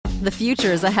The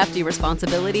future is a hefty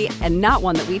responsibility and not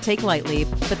one that we take lightly,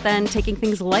 but then taking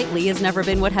things lightly has never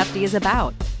been what Hefty is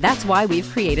about. That's why we've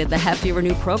created the Hefty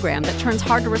Renew program that turns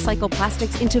hard-to-recycle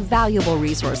plastics into valuable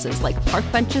resources like park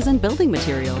benches and building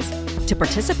materials. To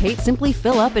participate, simply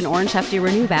fill up an orange Hefty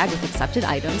Renew bag with accepted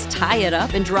items, tie it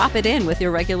up, and drop it in with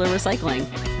your regular recycling.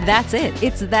 That's it.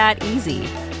 It's that easy.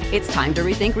 It's time to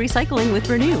rethink recycling with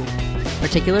Renew.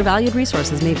 Particular valued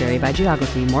resources may vary by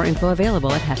geography. More info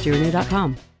available at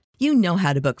heftyrenew.com. You know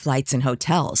how to book flights and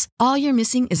hotels. All you're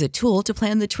missing is a tool to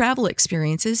plan the travel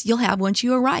experiences you'll have once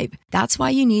you arrive. That's why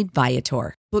you need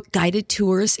Viator. Book guided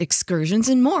tours, excursions,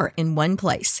 and more in one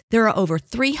place. There are over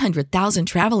 300,000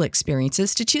 travel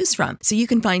experiences to choose from, so you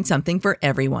can find something for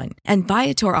everyone. And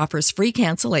Viator offers free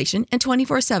cancellation and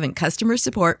 24/7 customer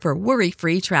support for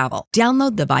worry-free travel.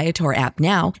 Download the Viator app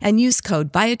now and use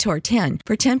code Viator10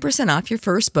 for 10% off your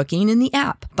first booking in the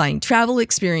app. Find travel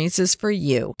experiences for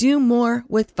you. Do more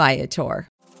with Viator.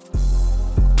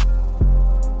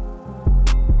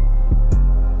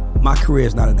 My career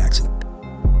is not an accident.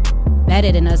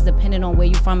 Better than us, depending on where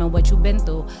you're from and what you've been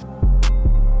through.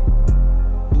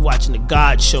 You're watching the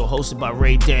GAUDS show hosted by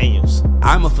Ray Daniels.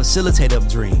 I'm a facilitator of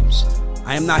dreams.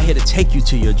 I am not here to take you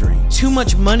to your dream. Too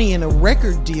much money in a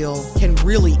record deal can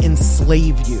really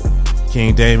enslave you.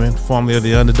 King Damon, formerly of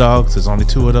the Underdogs. There's only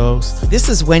two of those. This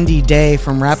is Wendy Day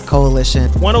from Rap Coalition.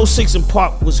 106 in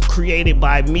Park was created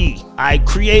by me. I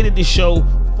created the show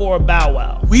for Bow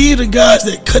Wow. We are the guys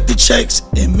that cut the checks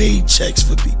and made checks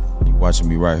for people. You're watching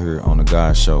me right here on the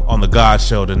GAUDS show. On the GAUDS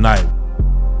show tonight.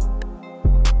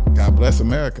 God bless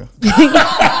America.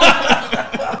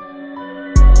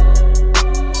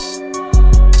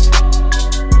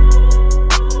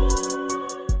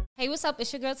 Hey, what's up?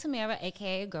 It's your girl Tamara,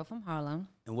 a.k.a. Girl from Harlem.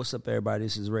 And what's up, everybody?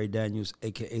 This is Ray Daniels,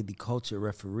 a.k.a. the Culture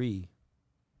Referee.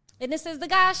 And this is the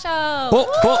GAUDS show.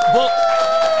 Boop, boop, boop.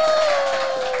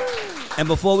 And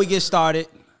before we get started,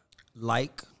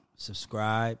 like,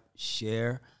 subscribe,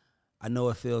 share. I know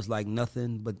it feels like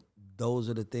nothing, but those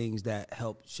are the things that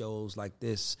help shows like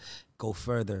this go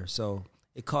further. So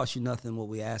it costs you nothing what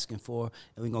we're asking for,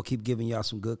 and we're going to keep giving y'all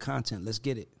some good content. Let's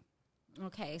get it.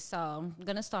 Okay, so I'm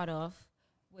going to start off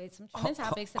with some trending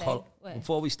topics today.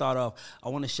 Before we start off, I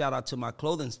want to shout out to my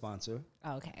clothing sponsor.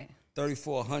 Okay.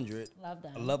 3400. Love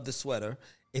them. I love the sweater.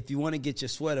 If you want to get your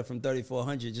sweater from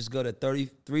 3400, just go to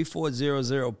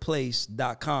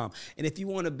 3400place.com. And if you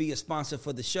want to be a sponsor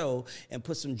for the show and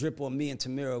put some drip on me and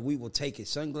Tamara, we will take it.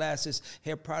 Sunglasses,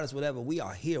 hair products, whatever. We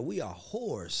are here. We are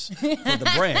whores for the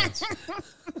brands.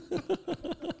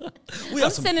 We are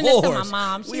I'm some sending whores. this to my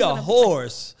mom. We are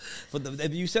whores.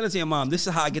 If you send it to your mom, this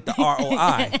is how I get the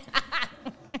ROI.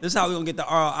 This is how we're going to get the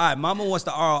ROI. Mama wants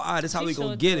the ROI. This is how we're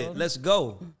going to get it. Let's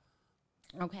go.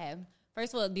 Okay.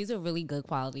 First of all, these are really good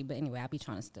quality, but anyway, I'll be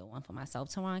trying to steal one for myself.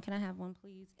 Teron, can I have one,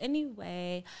 please?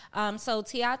 Anyway, so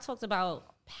T.I. talked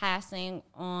about passing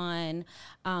on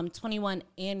 21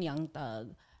 and Young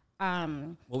Thug.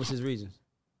 What was his reason?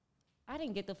 I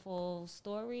didn't get the full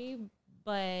story,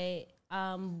 but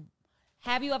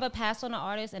have you ever passed on an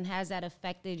artist, and has that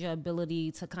affected your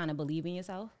ability to kind of believe in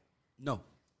yourself? No.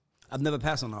 I've never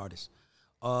passed on an artist.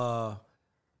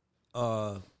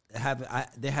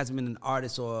 There hasn't been an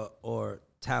artist or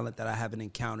talent that I haven't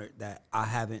encountered that I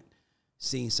haven't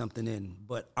seen something in.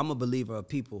 But I'm a believer of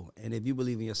people, and if you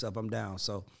believe in yourself, I'm down.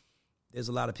 So there's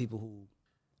a lot of people who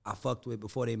I fucked with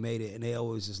before they made it, and they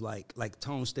always just like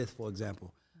Tone Stith, for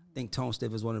example. I think Tone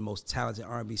Stith is one of the most talented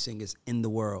R&B singers in the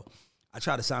world. I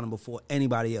try to sign him before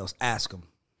anybody else. Ask him.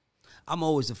 I'm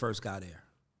always the first guy there.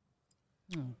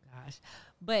 Oh gosh,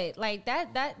 but like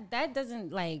that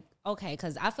doesn't like. Okay,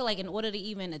 because I feel like in order to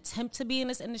even attempt to be in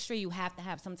this industry, you have to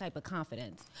have some type of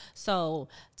confidence. So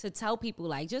to tell people,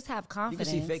 like, just have confidence.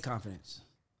 You can see fake confidence.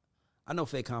 I know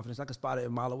fake confidence. I can spot it a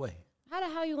mile away. How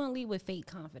the hell you going to lead with fake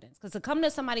confidence? Because to come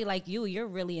to somebody like you, you're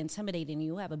really intimidating.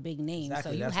 You have a big name,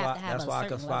 exactly. So you that's have why, to have that's a why certain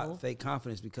I can spot level. fake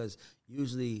confidence, because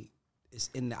usually it's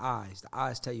in the eyes. The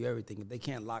eyes tell you everything. If they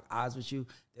can't lock eyes with you,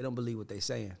 they don't believe what they're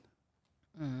saying.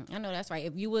 I know that's right.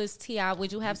 If you was T.I.,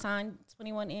 would you have signed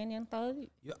 21 and Young Thug?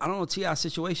 I don't know T.I.'s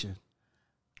situation.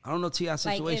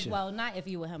 Like, well, not if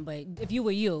you were him, but if you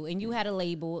were you and you had a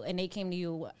label and they came to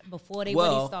you before they really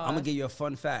started. Well, I'm going to give you a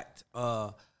fun fact.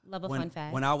 Love a fun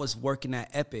fact. When I was working at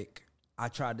Epic, I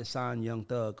tried to sign Young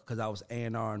Thug because I was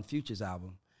A&R on Future's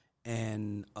album.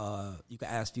 And you can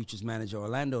ask Future's manager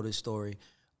Orlando this story.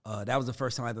 That was the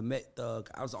first time I ever met Thug.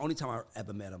 I was the only time I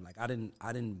ever met him. Like, I didn't.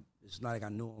 It's not like I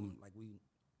knew him. Like,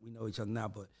 we know each other now,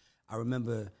 but I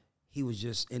remember he was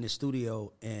just in the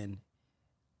studio and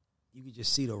you could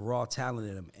just see the raw talent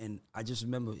in him. And I just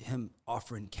remember him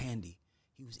offering candy.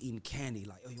 he was eating candy.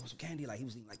 Like, oh, you want some candy? Like, he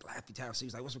was eating like Laffy Town. So he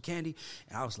was like, want some candy?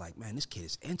 And I was like, man, this kid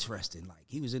is interesting. Like,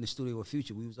 he was in the studio with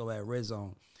Future. We was over at Red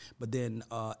Zone. But then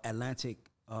Atlantic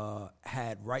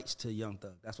had rights to Young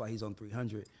Thug. That's why he's on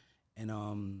 300.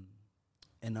 And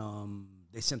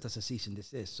they sent us a cease and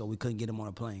desist, so we couldn't get him on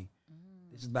a plane.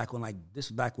 This is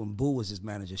back when Boo was his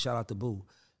manager. Shout out to Boo.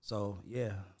 So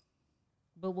yeah.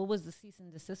 But what was the cease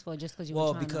and desist for? Just because you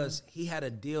were trying because he had a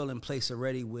deal in place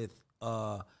already with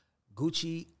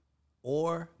Gucci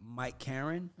or Mike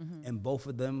Karen, and both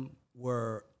of them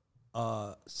were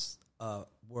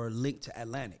linked to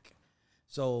Atlantic.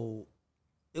 So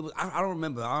it was. I don't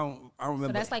remember. I don't remember.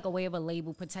 So that's like a way of a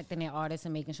label protecting their artists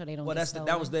and making sure they don't. Well,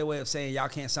 that was their way of saying y'all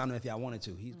can't sign him if y'all wanted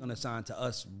to. He's gonna sign to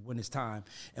us when it's time.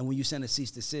 And when you send a cease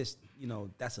and desist,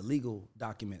 that's a legal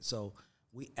document. So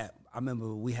I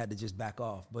remember we had to just back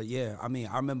off. But yeah, I mean,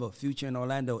 I remember Future in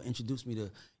Orlando introduced me to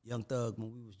Young Thug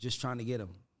when we was just trying to get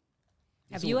him.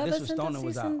 Have you ever sent a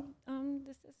cease and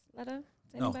desist letter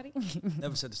to anybody? No,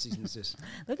 never sent a cease and desist.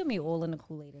 Look at me all in the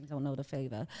Kool-Aid and don't know the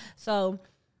flavor. So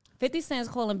 50 Cent's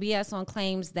calling BS on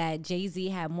claims that Jay-Z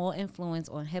had more influence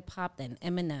on hip-hop than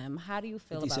Eminem. How do you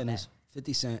feel about that?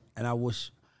 50 Cent, and I'm going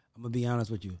to be honest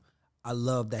with you, I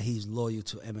love that he's loyal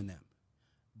to Eminem.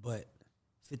 But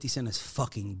 50 Cent is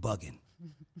fucking bugging.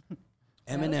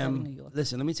 Eminem,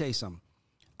 listen, let me tell you something.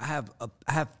 I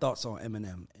have thoughts on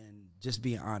Eminem, and just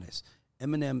being honest,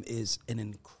 Eminem is an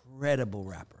incredible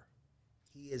rapper.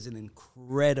 He is an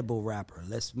incredible rapper.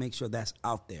 Let's make sure that's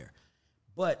out there.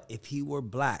 But if he were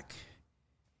black,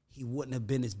 he wouldn't have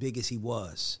been as big as he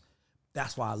was.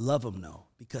 That's why I love him, though,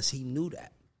 because he knew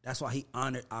that. That's why he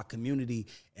honored our community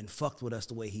and fucked with us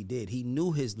the way he did. He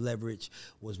knew his leverage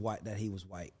was white, that he was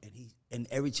white. And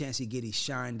every chance he get, he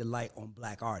shined the light on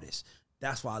black artists.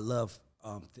 That's why I love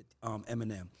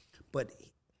Eminem. But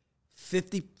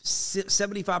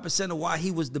 75% of why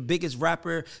he was the biggest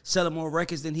rapper selling more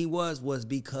records than he was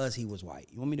because he was white.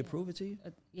 You want me to prove it to you?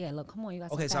 Yeah, look, come on. You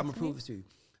got okay, so I'm going to prove it to you.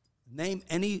 Name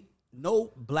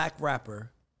no black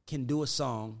rapper can do a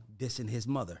song dissing his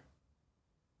mother.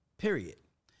 Period.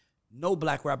 No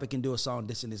black rapper can do a song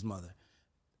dissing his mother.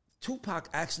 Tupac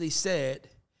actually said,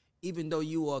 even though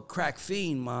you were a crack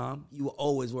fiend, Mom, you will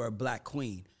always wear a black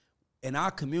queen. In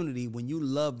our community, when you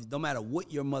love, no matter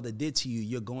what your mother did to you,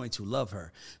 you're going to love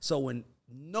her. So when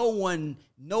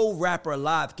no rapper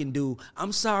alive can do,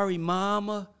 I'm sorry,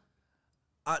 mama,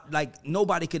 like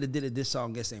nobody could have did this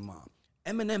song against their mom.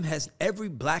 Eminem has every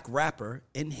black rapper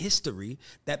in history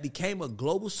that became a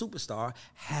global superstar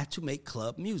had to make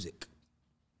club music.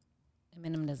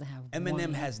 Eminem doesn't have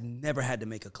Eminem has never had to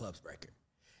make a clubs record.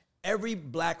 Every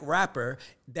black rapper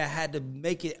that had to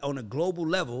make it on a global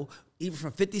level, even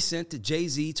from 50 Cent to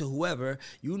Jay-Z to whoever,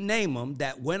 you name them,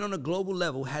 that went on a global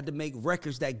level, had to make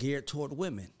records that geared toward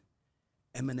women.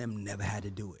 Eminem never had to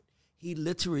do it. He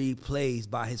literally plays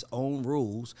by his own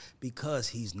rules because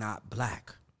he's not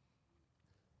black.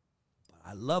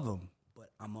 But I love him, but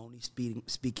I'm only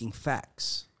speaking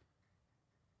facts.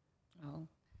 Oh.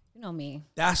 You know me.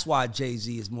 That's why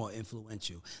Jay-Z is more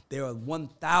influential. There are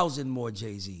 1,000 more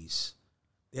Jay-Zs.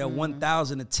 There are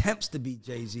 1,000 attempts to be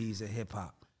Jay-Zs in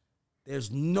hip-hop.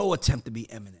 There's no attempt to be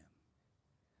Eminem.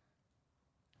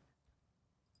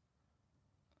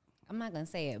 I'm not going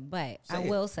to say it, but I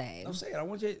will say. Don't say it. I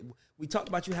want you. We talked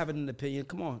about you having an opinion.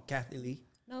 Come on, Kathy Lee.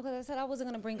 No, because I said I wasn't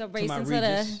going to bring up race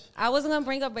I wasn't going to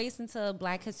bring up race into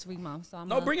Black History Month. So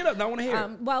bring it up. I want to hear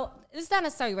it. Well, it's not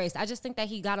necessarily race. I just think that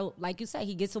he like you said,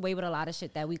 he gets away with a lot of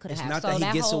shit that we could have. It's not that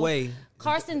he gets away.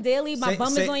 Carson Daly, my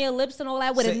bum is on your lips and all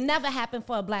that would have never happened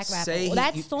for a black rapper.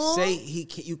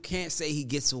 You can't say he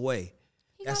gets away.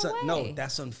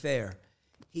 That's unfair.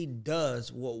 He does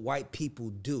what white people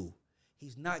do.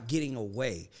 He's not getting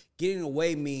away. Getting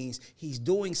away means he's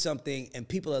doing something and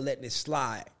people are letting it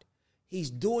slide. He's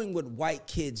doing what white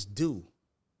kids do.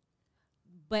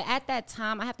 But at that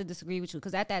time, I have to disagree with you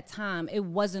because at that time, it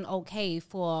wasn't okay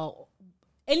for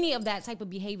any of that type of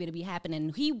behavior to be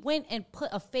happening. He went and put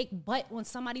a fake butt on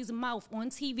somebody's mouth on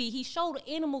TV. He showed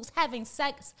animals having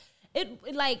sex.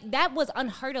 That was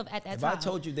unheard of at that time. If I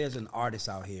told you there's an artist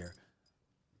out here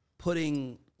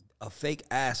putting a fake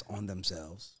ass on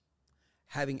themselves,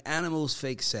 having animals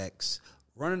fake sex,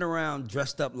 running around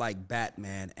dressed up like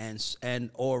Batman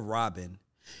or Robin,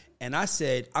 and I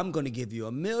said, I'm going to give you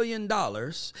 $1 million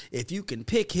if you can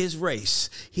pick his race.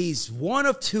 He's one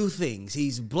of two things.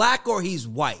 He's black or he's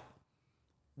white.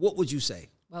 What would you say?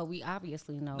 Well, we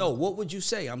obviously know. No, what would you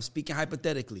say? I'm speaking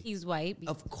hypothetically. He's white.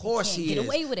 Of course he is. Get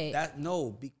away with it.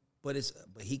 But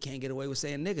he can't get away with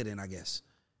saying nigga then, I guess.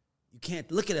 You can't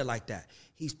look at it like that.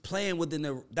 He's playing within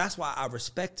the, that's why I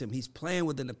respect him. He's playing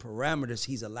within the parameters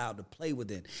he's allowed to play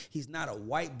within. He's not a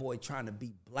white boy trying to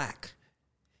be black.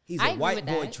 He's a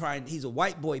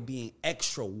white boy being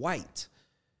extra white.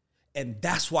 And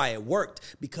that's why it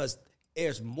worked, because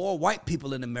there's more white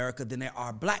people in America than there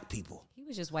are black people. He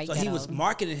was just white. So he was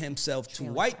marketing himself to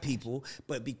white people,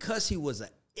 but because he was an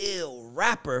ill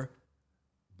rapper,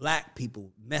 black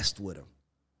people messed with him.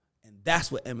 And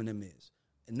that's what Eminem is.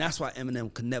 And that's why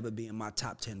Eminem could never be in my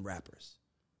top 10 rappers.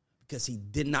 Because he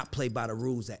did not play by the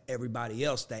rules that everybody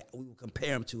else that we would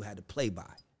compare him to had to play by.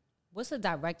 What's the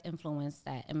direct influence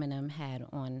that Eminem had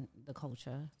on the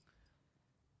culture?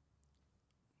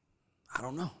 I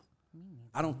don't know.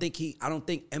 I don't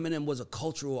think Eminem was a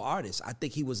cultural artist. I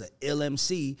think he was an ill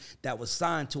MC that was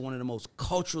signed to one of the most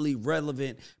culturally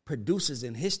relevant producers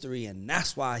in history, and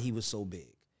that's why he was so big.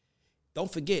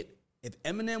 Don't forget, if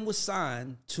Eminem was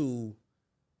signed to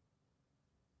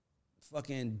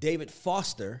fucking David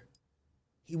Foster,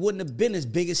 he wouldn't have been as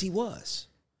big as he was.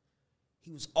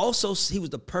 He was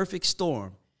the perfect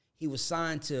storm. He was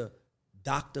signed to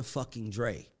Dr. fucking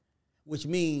Dre, which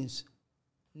means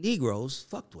Negroes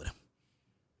fucked with him.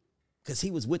 Because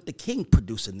he was with the king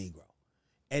producer Negro.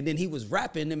 And then he was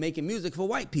rapping and making music for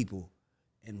white people.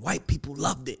 And white people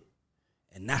loved it.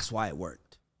 And that's why it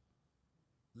worked.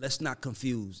 Let's not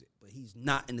confuse it. But he's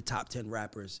not in the top 10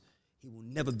 rappers. He will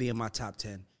never be in my top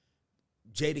 10.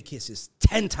 Jadakiss is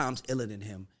 10 times iller than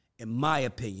him, in my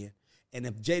opinion. And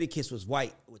if Jadakiss was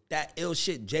white, with that ill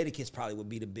shit, Jadakiss probably would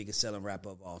be the biggest selling rapper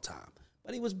of all time.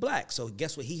 But he was black, so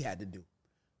guess what he had to do?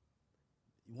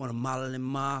 You want to model in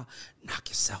ma? Knock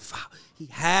yourself out. He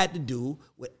had to do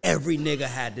what every nigga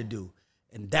had to do.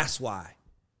 And that's why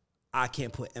I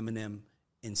can't put Eminem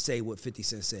and say what 50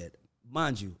 Cent said.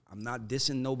 Mind you, I'm not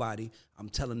dissing nobody. I'm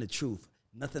telling the truth.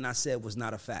 Nothing I said was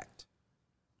not a fact.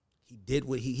 He did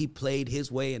what he played his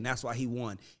way, and that's why he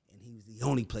won. And he was the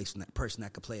only person that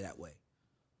could play that way.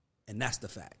 And that's the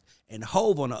fact. And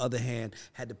Hove, on the other hand,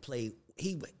 had to play.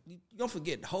 Don't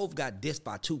forget, Hove got dissed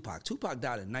by Tupac. Tupac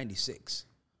died in 96.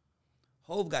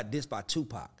 Hove got dissed by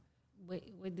Tupac. What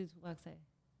did Tupac say?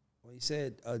 Well, he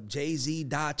said, Jay-Z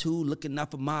died too, looking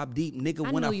up for Mobb Deep. Nigga,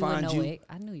 when I find you.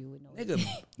 I knew you would know nigga, it.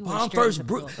 bomb first,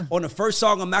 on the first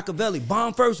song of Machiavelli,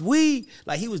 bomb first, we.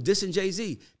 Like, he was dissing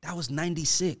Jay-Z. That was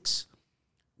 96.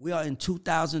 We are in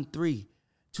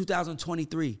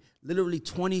 2023. Literally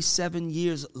 27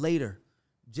 years later,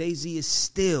 Jay-Z is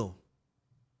still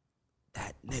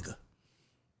that nigga.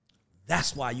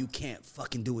 That's why you can't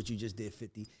fucking do what you just did,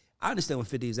 50. I understand what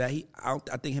 50 is at. I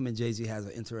think him and Jay-Z has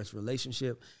an interesting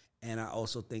relationship, and I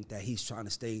also think that he's trying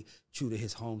to stay true to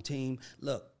his home team.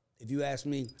 Look, if you ask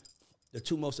me, the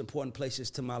two most important places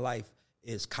to my life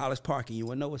is College Park, and you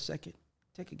want to know what's second?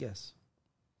 Take a guess.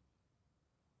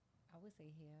 I would say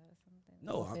here or something.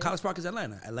 No, College Park is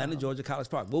Atlanta. Atlanta, Georgia, College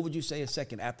Park. What would you say is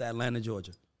second after Atlanta,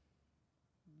 Georgia?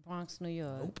 Bronx, New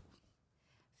York. Nope.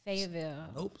 Fayetteville.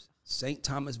 Nope. St.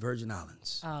 Thomas, Virgin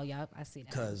Islands. Oh, yeah, I see that.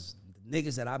 Because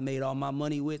niggas that I made all my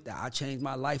money with, that I changed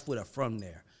my life with, are from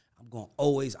there. I'm going to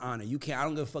always honor. You can't, I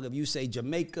don't give a fuck if you say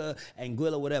Jamaica,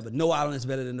 Anguilla, whatever. No island is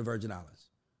better than the Virgin Islands.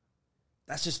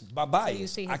 That's just my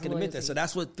bias. I can admit that. So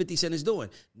that's what 50 Cent is doing.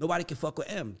 Nobody can fuck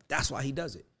with M. That's why he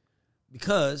does it.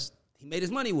 Because he made his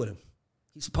money with him.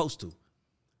 He's supposed to.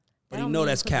 But he know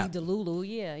that's cap. Delulu,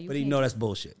 yeah. But he know that's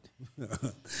bullshit.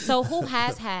 So who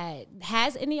has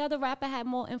any other rapper had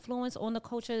more influence on the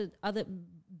culture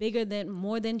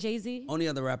more than Jay-Z? Only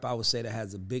other rapper I would say that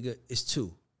has a bigger, it's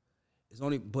two.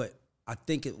 But I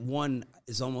think one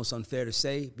is almost unfair to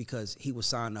say because he was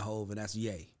signed to Hove, and that's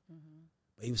Ye. Mm-hmm.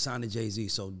 But he was signed to Jay-Z,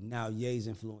 so now Ye's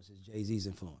influence is Jay-Z's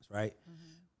influence, right?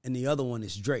 Mm-hmm. And the other one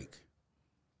is Drake.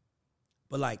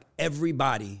 But like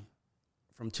everybody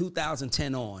from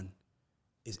 2010 on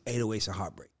is 808s and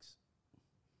Heartbreaks.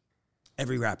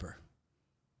 Every rapper.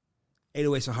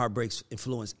 808s and Heartbreaks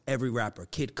influence every rapper.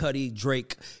 Kid Cudi,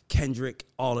 Drake, Kendrick,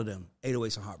 all of them.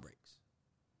 808s and Heartbreaks.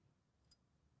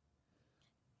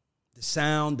 The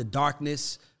sound, the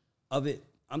darkness of it.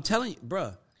 I'm telling you,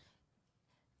 bruh.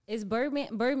 Is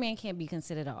Birdman can't be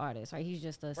considered an artist, right? He's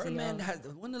just a Birdman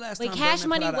CEO. When the last time Cash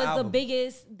Birdman Money put out was the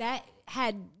biggest that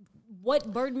had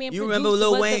what Birdman you produced remember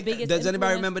Lil was Wayne? The biggest Does anybody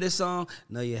influence? remember this song?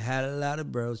 No, you had a lot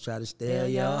of bros try to steal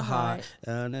your heart.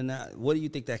 What do you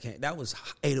think that came? That was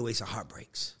 808s and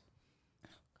Heartbreaks.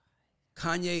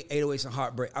 Kanye, 808s and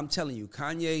Heartbreak. I'm telling you,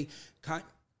 Kanye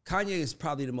is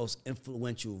probably the most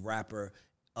influential rapper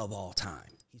of all time.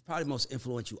 He's probably the most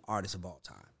influential artist of all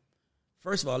time.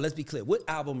 First of all, let's be clear. What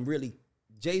album really,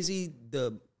 Jay-Z,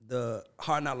 the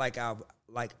Hard Not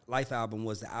Life album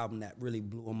was the album that really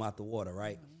blew him out the water,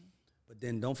 right? Mm-hmm. But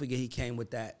then don't forget he came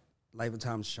with that Life and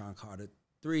Times of Sean Carter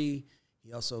 3.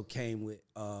 He also came with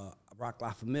Rock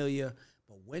La Familia.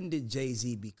 But when did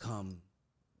Jay-Z become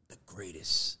the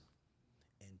greatest?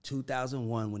 In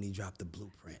 2001 when he dropped The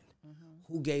Blueprint.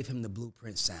 Who gave him the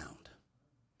Blueprint sound?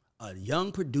 A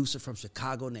young producer from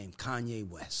Chicago named Kanye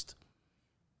West.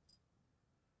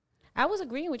 I was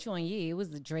agreeing with you on Ye. It was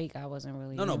the Drake I wasn't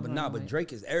really. But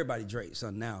Drake is everybody Drake's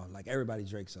son now. Like everybody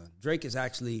Drake's son. Drake is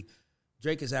actually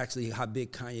how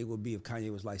big Kanye would be if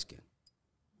Kanye was light skinned.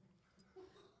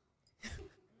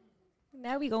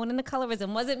 Now we going into colorism.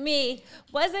 Wasn't me.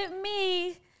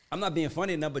 I'm not being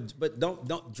funny enough, but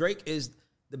don't. Drake is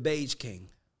the beige king.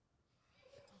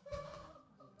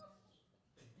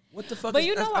 What the fuck? But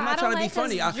you know what? I'm not trying to be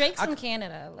funny. Drake's from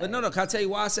Canada. But no. Can I tell you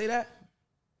why I say that?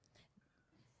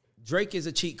 Drake is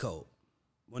a cheat code.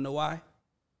 Wanna know why?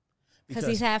 Because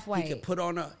he's half white. He could put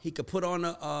on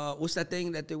a what's that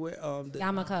thing that they wear?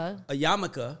 Yarmulke. A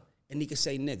yarmulke, and he could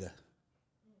say nigga.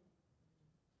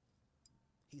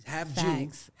 He's half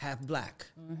Facts. Jew, half black.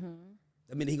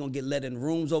 I mean, he gonna get let in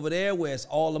rooms over there where it's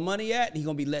all the money at, and he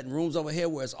gonna be let in rooms over here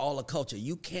where it's all the culture.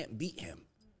 You can't beat him.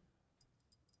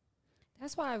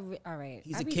 That's why. All right.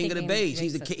 He's the king of the beige.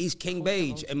 He's king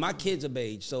beige, and my kids are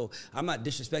beige. So I'm not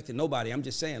disrespecting nobody. I'm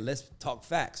just saying, let's talk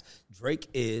facts. Drake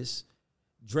is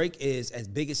as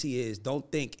big as he is. Don't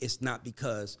think it's not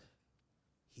because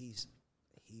he's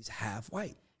half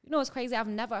white. You know what's crazy? I've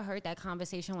never heard that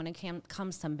conversation when it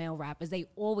comes to male rappers. They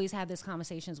always have these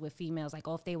conversations with females, like,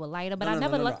 oh, if they were lighter. But I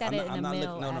never looked at it in a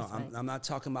male aspect. I'm not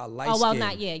talking about light skin. Oh, well,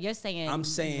 not yet. You're saying I'm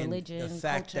saying religion, the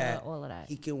fact culture, that all of that.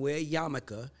 he can wear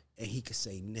yarmulke and he can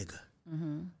say nigga.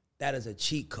 That is a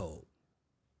cheat code.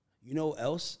 You know what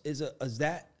else is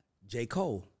that? J.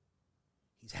 Cole.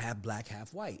 He's half black,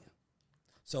 half white.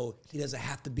 So he doesn't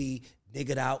have to be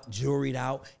niggered out, juried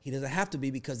out. He doesn't have to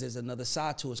be, because there's another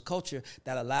side to his culture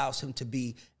that allows him to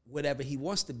be whatever he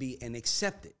wants to be and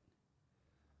accept it.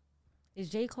 Is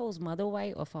J. Cole's mother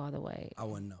white or father white? I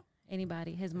wouldn't know.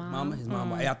 Anybody? His mom? His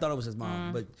mom. I thought it was his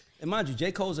mom. But and mind you,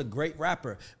 J. Cole's a great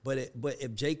rapper. But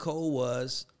if J. Cole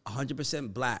was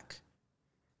 100% black,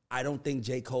 I don't think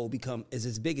J. Cole is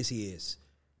as big as he is.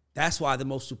 That's why the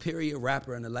most superior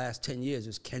rapper in the last 10 years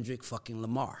is Kendrick fucking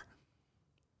Lamar.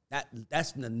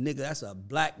 That's the nigga. That's a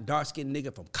black, dark-skinned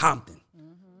nigga from Compton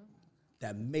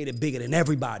that made it bigger than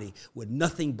everybody with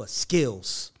nothing but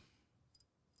skills.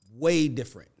 Way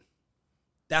different.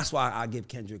 That's why I give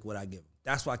Kendrick what I give him.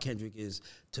 That's why Kendrick is,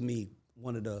 to me,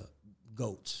 one of the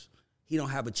GOATs. He don't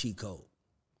have a cheat code.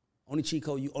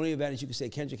 Only advantage you can say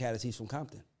Kendrick had is he's from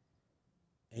Compton.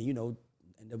 And you know,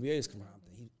 NWA is from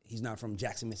Compton. He's not from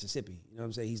Jackson, Mississippi. You know what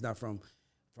I'm saying? He's not from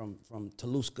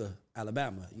Tuscaloosa,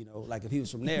 Alabama. You know, like if he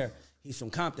was from there, he's from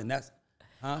Compton. That's,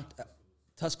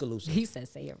 Tuscaloosa. He said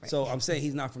say it right. So I'm saying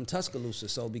he's not from Tuscaloosa.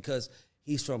 So because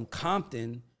he's from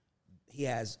Compton,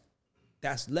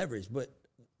 that's leverage. But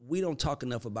we don't talk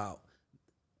enough about,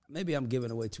 maybe I'm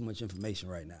giving away too much information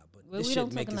right now, but we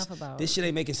don't talk enough about this shit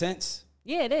ain't making sense.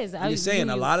 Yeah, it is. I'm just saying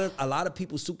a lot of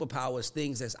people's superpowers,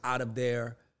 things that's out of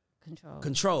their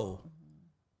control.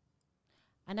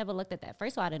 I never looked at that.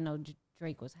 First of all, I didn't know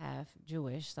Drake was half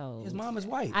Jewish. So his mom is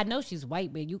white. I know she's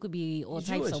white, but you could be all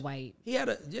types of white.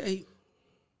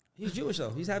 He's Jewish though.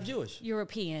 He's half Jewish.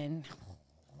 European.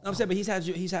 I'm saying, but he's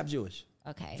half Jewish.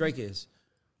 Okay. Drake is.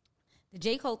 The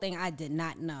J. Cole thing, I did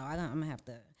not know. I'm gonna have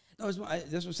to. No, that's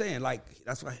what I'm saying. Like,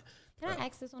 that's why. Can I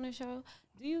ask this on the show?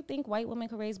 Do you think white women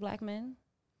can raise black men?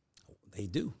 They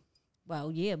do.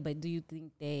 Well, yeah, but do you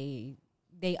think they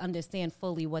understand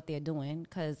fully what they're doing?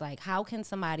 Because, like, how can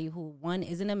somebody who, one,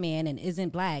 isn't a man and isn't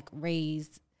black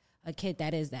raise a kid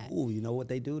that is that? Ooh, you know what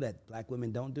they do that black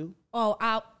women don't do?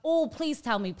 Please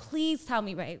tell me. Please tell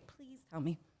me, Ray. Please tell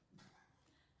me.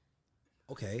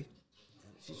 Okay.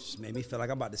 She just made me feel like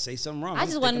I'm about to say something wrong. I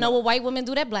just want to know what white women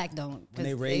do that black don't. When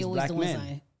they raise black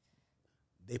men,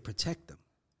 they protect them.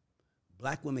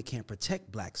 Black women can't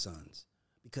protect black sons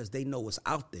because they know what's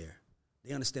out there.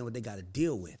 They understand what they got to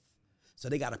deal with. So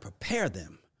they got to prepare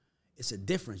them. It's a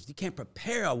difference. You can't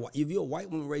prepare, if you're a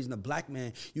white woman raising a black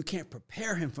man, you can't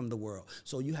prepare him from the world.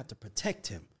 So you have to protect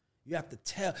him.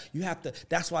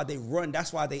 That's why they run.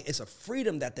 That's why it's a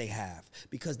freedom that they have,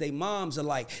 because they moms are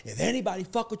like, if anybody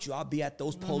fuck with you, I'll be at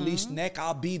those police neck.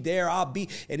 I'll be there. And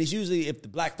it's usually, if the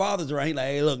black father's around, he's like,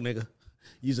 hey, look, nigga,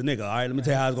 you's a nigga. All right, let me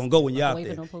tell you how it's going to go when you're out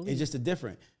there. It's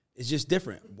just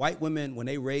different. White women, when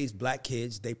they raise black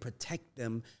kids, they protect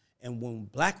them. And when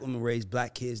black women raise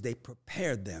black kids, they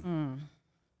prepare them.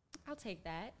 I'll take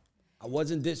that. I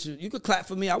wasn't you could clap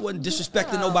for me. I wasn't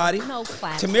disrespecting nobody. No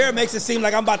clap. Tamira makes it seem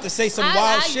like I'm about to say some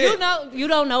wild shit. You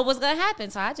don't know what's gonna happen.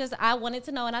 So I wanted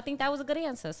to know, and I think that was a good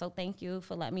answer. So thank you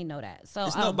for letting me know that.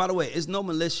 So by the way, it's no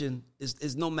malicious.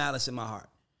 It's no malice in my heart.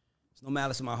 It's no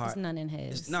malice in my heart. It's none in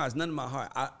his. It's none in my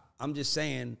heart. I'm just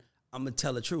saying I'm gonna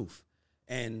tell the truth.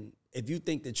 And if you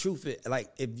think the truth is like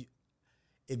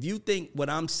if you think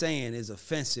what I'm saying is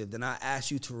offensive, then I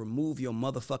ask you to remove your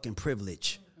motherfucking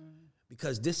privilege.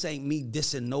 Because this ain't me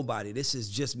dissing nobody. This is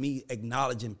just me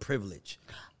acknowledging privilege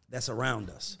that's around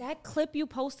us. That clip you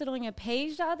posted on your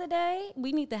page the other day,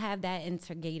 we need to have that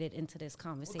integrated into this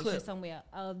conversation somewhere.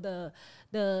 Of the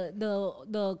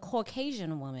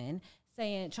Caucasian woman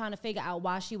trying to figure out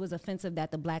why she was offensive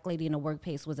that the black lady in the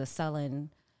workplace was selling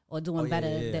or doing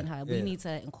better than her. We need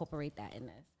to incorporate that in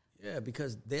this. Yeah,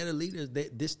 because they're the leaders.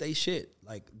 This they shit.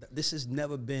 Like, this has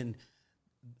never been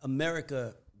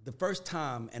America. The first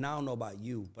time, and I don't know about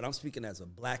you, but I'm speaking as a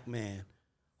black man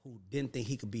who didn't think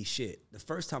he could be shit. The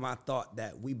first time I thought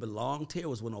that we belonged here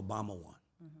was when Obama won.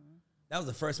 Mm-hmm. That was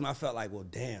the first time I felt like, well,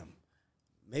 damn,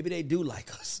 maybe they do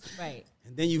like us. Right.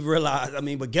 And then you realize,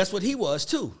 but guess what he was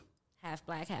too? Half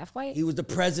black, half white. He was the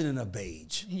president of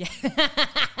Beige. Yeah.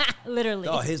 Literally.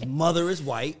 Dog, his mother is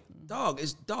white. Dog,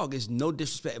 is no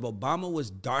disrespect. If Obama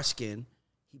was dark-skinned,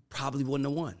 he probably wouldn't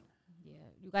have won.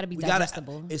 You got to be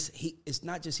digestible. It's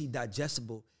not just he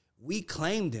digestible. We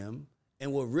claimed him,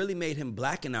 and what really made him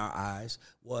black in our eyes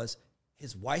was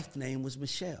his wife's name was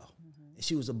Michelle, and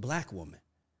she was a black woman.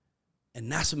 And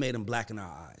that's what made him black in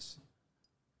our eyes.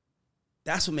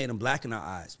 That's what made him black in our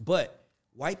eyes. But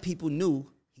white people knew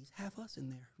he's half us in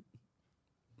there.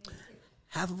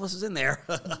 Half of us is in there.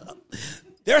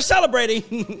 They're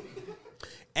celebrating.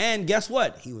 And guess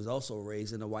what? He was also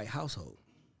raised in a white household.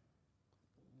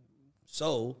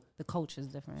 So the culture is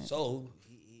different. So,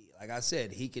 like I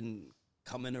said, he can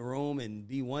come in the room and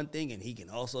be one thing, and he can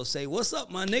also say, "What's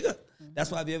up, my nigga?" Mm-hmm. That's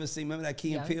why, have you ever seen, remember that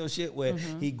Key and Peele shit where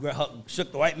he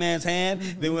shook the white man's hand?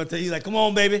 Then went to, he's like, "Come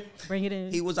on, baby, bring it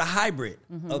in." He was a hybrid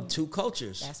of two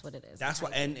cultures. That's what it is. That's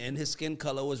why, and his skin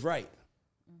color was right.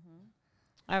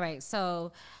 All right,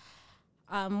 so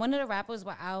one of the rappers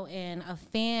were out, and a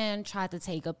fan tried to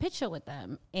take a picture with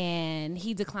them, and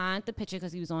he declined the picture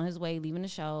because he was on his way leaving the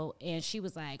show, and she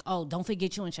was like, "Oh, don't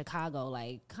forget you in Chicago,"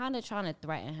 like kind of trying to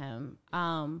threaten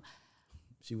him.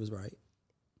 She was right.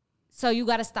 So you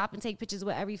got to stop and take pictures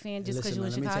with every fan just because you're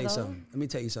in Chicago? Let me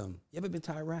tell you something. You ever been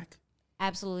to Iraq?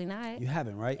 Absolutely not. You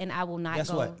haven't, right? And I will not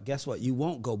go. Guess what? You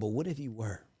won't go, but what if you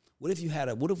were? What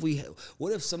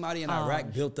if somebody in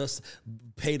Iraq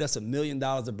paid us $1 million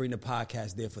to bring the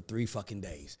podcast there for 3 fucking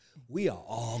days? We are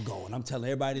all going. I'm telling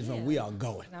everybody in this room, we are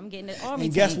going. I'm getting it army.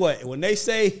 And guess what? When they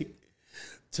say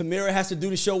Tamira has to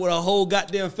do the show with her whole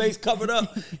goddamn face covered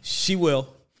up, she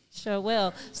will. Sure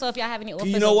will. So if y'all have any offers,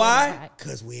 you know why?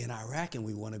 Because we in Iraq and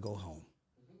we want to go home.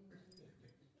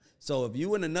 So if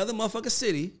you in another motherfucking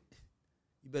city,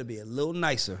 you better be a little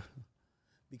nicer,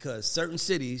 because certain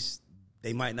cities,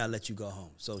 they might not let you go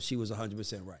home. So she was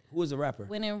 100% right. Who was the rapper?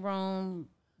 When in Rome.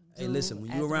 Hey, listen,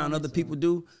 when you around other people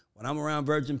do, when I'm around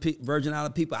Virgin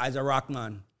Island people, Isaac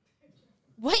Rahman.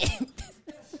 What?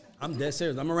 I'm dead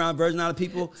serious. I'm around Virgin Island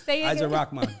people, Isaac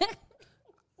Rahman.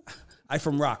 I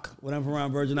from Rock when I'm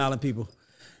around Virgin Island people.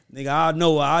 Nigga,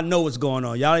 I know what's going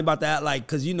on. Y'all ain't about to act like,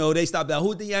 because you know they stopped out.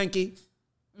 Who's the Yankee?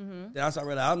 Then I started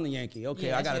realizing, I'm the Yankee. Okay,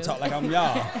 yeah, I got to talk like I'm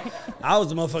y'all. I was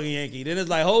the motherfucking Yankee. Then it's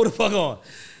like, hold the fuck on.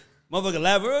 Motherfucker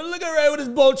laugh. Look at Ray with his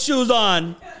boat shoes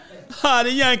on.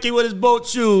 The Yankee with his boat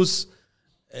shoes.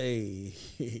 Hey.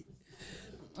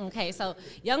 Okay, so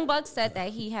Young Buck said that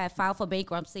he had filed for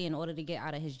bankruptcy in order to get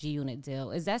out of his G-Unit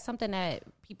deal. Is that something that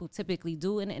people typically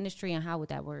do in the industry, and how would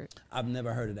that work? I've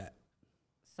never heard of that.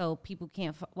 So people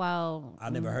can't,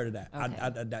 I've never heard of that.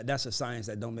 Okay. That's a science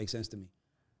that don't make sense to me.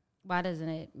 Why doesn't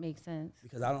it make sense?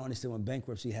 Because I don't understand what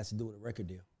bankruptcy has to do with a record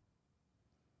deal.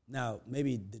 Now,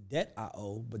 maybe the debt I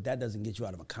owe, but that doesn't get you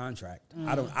out of a contract.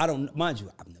 I don't, mind you,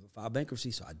 I've never filed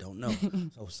bankruptcy, so I don't know.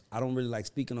 So I don't really like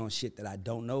speaking on shit that I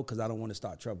don't know, because I don't want to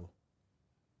start trouble.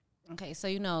 Okay,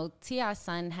 so T.I.'s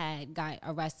son got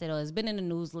arrested, or has been in the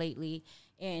news lately,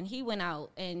 and he went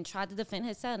out and tried to defend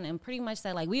his son and pretty much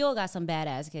said, like, we all got some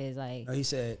badass kids. Like, no, he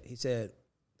said,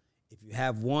 if you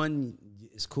have one,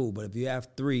 it's cool, but if you have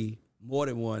 3, more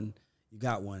than one, you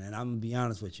got one. And I'm going to be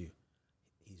honest with you,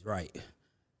 he's right.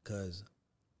 Because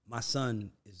my son,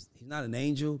 he's not an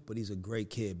angel, but he's a great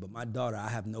kid. But my daughter, I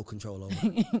have no control over.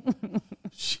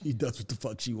 She does what the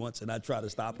fuck she wants, and I try to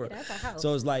stop her. That's a house.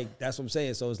 So it's like, that's what I'm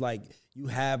saying. So it's like, you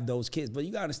have those kids. But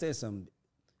you got to understand something.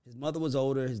 His mother was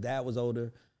older. His dad was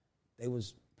older. They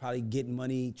was probably getting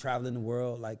money, traveling the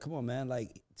world. Like, come on, man.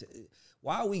 Like,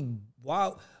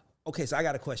 Okay, so I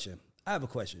got a question. I have a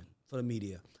question for the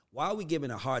media. Why are we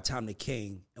giving a hard time to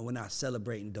King and we're not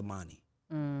celebrating Damani?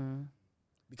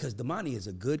 Because Damani is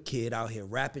a good kid out here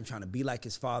rapping, trying to be like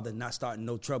his father, not starting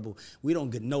no trouble. We don't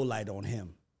get no light on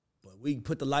him. But we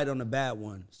put the light on the bad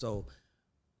one. So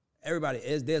everybody,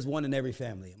 there's one in every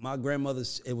family. My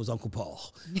grandmother's, it was Uncle Paul.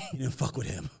 You didn't fuck with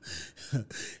him.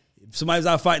 If somebody was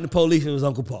out fighting the police, it was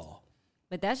Uncle Paul.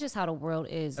 But that's just how the world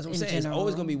is. That's what I'm saying. General. It's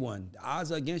always going to be one. The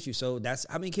odds are against you. So that's,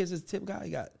 how many kids does the tip guy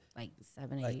got? Like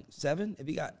 7, 8. Like 7? If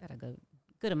he got a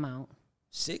good amount.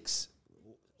 6?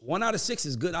 1 out of 6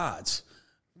 is good odds.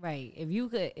 Right. If you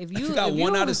got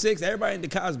 1 out of 6, everybody in the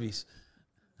Cosby's.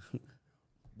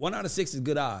 1 out of 6 is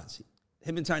good odds.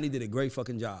 Him and Tiny did a great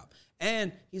fucking job.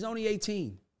 And he's only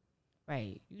 18.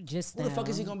 Right. You just Who the fuck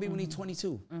is he going to be when he's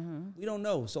 22? We don't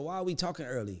know. So why are we talking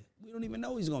early? We don't even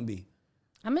know he's going to be.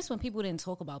 I miss when people didn't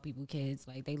talk about people kids.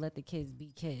 Like, they let the kids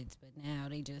be kids. But now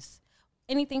they just,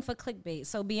 anything for clickbait.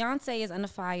 So Beyonce is under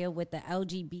fire with the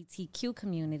LGBTQ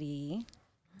community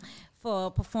for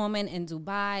performing in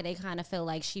Dubai. They kind of feel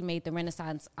like she made the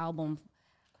Renaissance album.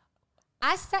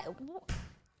 I said,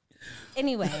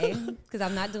 anyway, because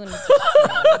I'm not doing this.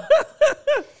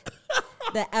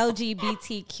 The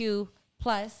LGBTQ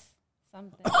plus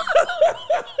something.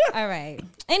 All right.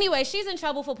 Anyway, she's in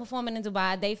trouble for performing in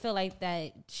Dubai. They feel like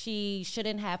that she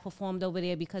shouldn't have performed over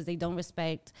there because they don't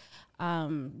respect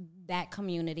that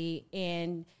community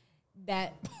and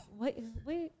that. What?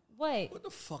 What the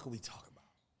fuck are we talking about?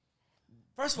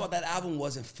 First of all, that album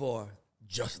wasn't for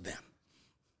just them.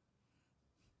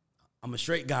 I'm a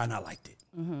straight guy and I liked it.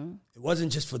 It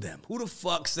wasn't just for them. Who the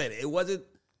fuck said it?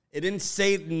 It didn't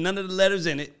say none of the letters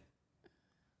in it.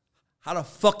 How the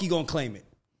fuck you gonna claim it?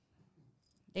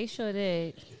 They sure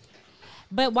did.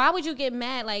 But why would you get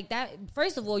mad like that?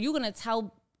 First of all, you're gonna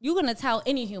tell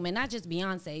any human, not just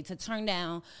Beyonce, to turn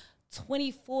down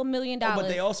 $24 million. Oh, but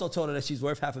they also told her that she's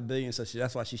worth $500 million, so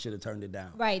that's why she should have turned it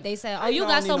down. Right. They said, you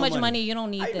got so much money, you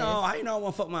don't need this. How you know I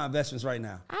want to fuck my investments right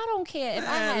now? I don't care. If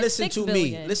I had listen $6 to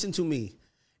billion. me. Listen to me.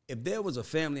 If there was a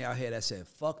family out here that said,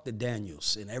 fuck the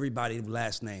Daniels and everybody's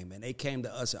last name, and they came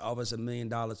to us and offered us $1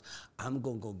 million, I'm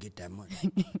going to go get that money.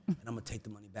 And I'm going to take the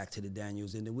money back to the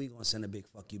Daniels, and then we're going to send a big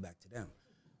fuck you back to them.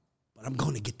 But I'm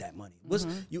going to get that money.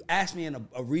 You asked me in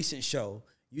a recent show,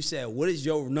 you said, what is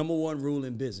your number one rule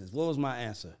in business? What was my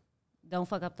answer? Don't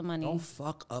fuck up the money. Don't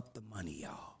fuck up the money,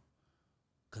 y'all.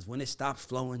 Because when it stops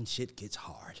flowing, shit gets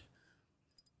hard.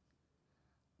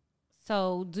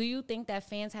 So do you think that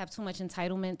fans have too much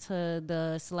entitlement to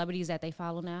the celebrities that they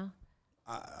follow now?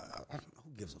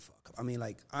 Who gives a fuck? I mean,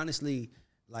 like, honestly,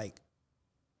 like,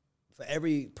 for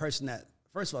every person that,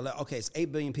 first of all, okay, it's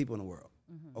 8 billion people in the world.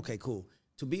 Okay, cool.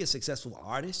 To be a successful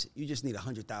artist, you just need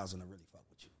 100,000 to really fuck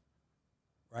with you,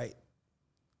 right?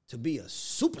 To be a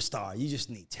superstar, you just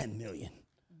need 10 million.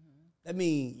 That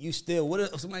means you still, what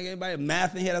if anybody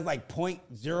math in here that's like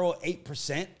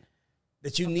 0.08%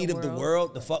 that you need of the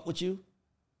world to fuck with you?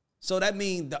 So that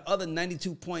means the other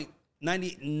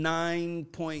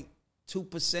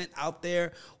 99.2% out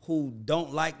there who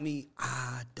don't like me,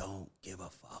 I don't give a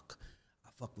fuck. I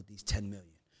fuck with these 10 million.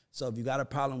 So if you got a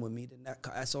problem with me, then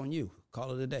that's on you.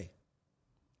 Call it a day.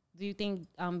 Do you think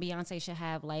Beyonce should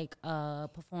have like a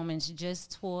performance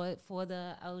just for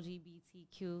the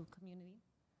LGBTQ community?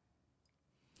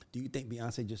 Do you think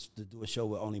Beyonce just to do a show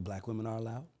where only black women are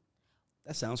allowed?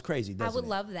 That sounds crazy, doesn't it? I would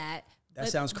love that. That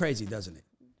sounds crazy, doesn't it?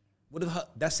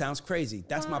 That sounds crazy.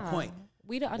 That's my point.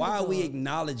 Why are we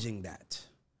acknowledging that?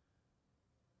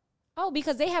 Oh,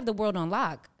 because they have the world on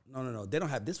lock. No. They don't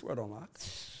have this world on lock.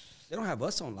 They don't have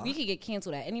us on lock. We could get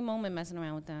canceled at any moment messing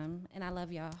around with them. And I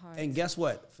love y'all hard. And guess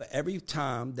what? For every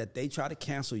time that they try to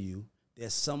cancel you,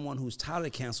 there's someone who's tired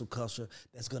of cancel culture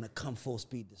that's going to come full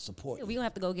speed to support you. We don't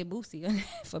have to go get Boosie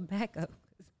for backup.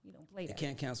 We don't play that. You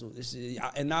can't cancel.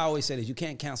 And I always say this, you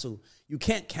can't cancel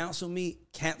me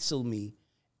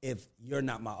if you're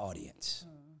not my audience.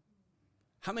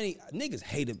 How many niggas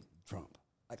hated Trump?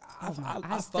 Like I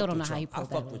still don't know how you I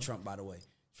fucked with Trump, by the way.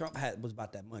 Trump was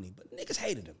about that money, but niggas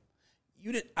hated him.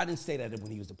 I didn't say that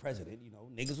when he was the president. You know,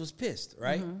 niggas was pissed,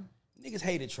 right? Niggas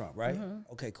hated Trump, right?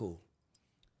 Okay, cool.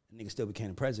 The nigga still became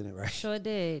the president, right? Sure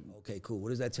did. Okay, cool. What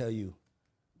does that tell you?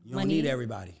 You Money? Don't need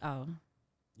everybody. Oh.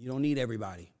 You don't need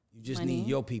everybody. You just need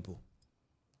your people.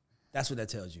 That's what that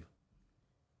tells you.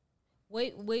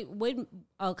 Wait.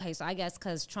 Okay, so I guess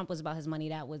because Trump was about his money,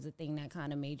 that was the thing that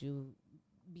kind of made you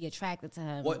be attracted to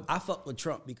him. Well, I fuck with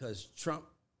Trump because Trump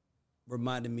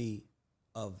reminded me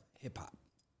of hip-hop.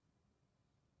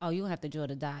 Oh, you have to draw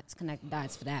the dots, connect the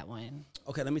dots for that one.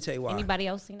 Okay, let me tell you why. Anybody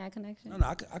else seen that connection? No,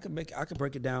 I could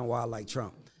break it down why I like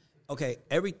Trump. okay,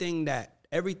 everything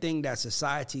that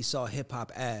society saw hip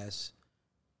hop as,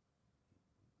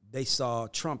 they saw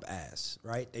Trump as,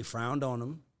 right? They frowned on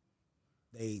him.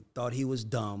 They thought he was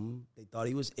dumb. They thought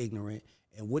he was ignorant.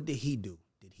 And what did he do?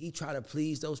 Did he try to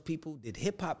please those people? Did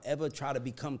hip hop ever try to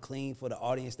become clean for the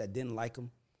audience that didn't like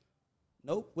him?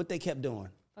 Nope. What they kept doing?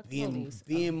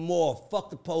 Being more, fuck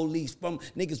the police, from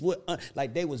niggas with,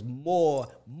 like they was more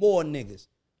niggas.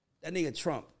 That nigga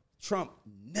Trump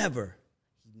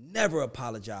never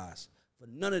apologized for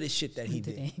none of this shit that he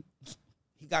did.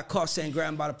 He got caught saying grab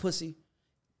him by the pussy.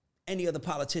 Any other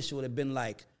politician would have been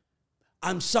like,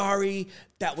 I'm sorry,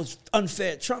 that was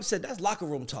unfair. Trump said that's locker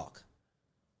room talk.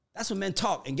 That's what men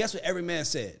talk. And guess what every man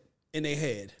said in their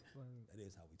head? That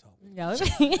is how we talk. No.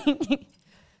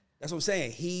 That's what I'm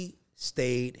saying. He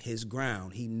stayed his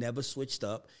ground. He never switched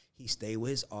up. He stayed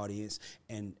with his audience.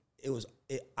 And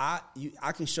I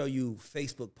can show you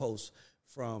Facebook posts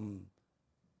from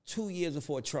 2 years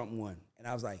before Trump won. And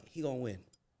I was like, he gonna win.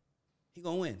 He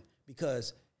gonna win.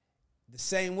 Because the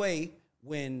same way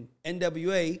when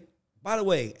NWA, by the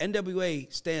way,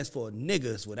 NWA stands for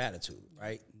niggas with attitude,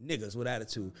 right? Niggas with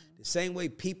attitude. The same way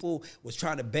people was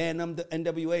trying to ban them, the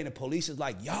NWA, and the police is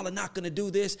like, y'all are not gonna do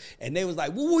this. And they was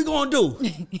like, what we gonna do?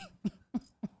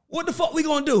 What the fuck we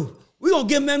gonna do? We gonna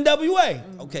give them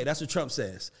NWA. Okay, that's what Trump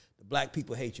says. The black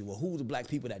people hate you. Well, who's the black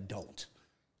people that don't?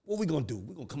 What we gonna do?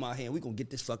 We gonna come out here and we gonna get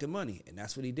this fucking money. And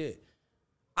that's what he did.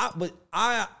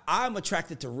 I'm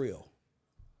attracted to real.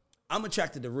 I'm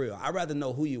attracted to real. I'd rather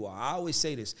know who you are. I always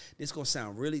say this. This going to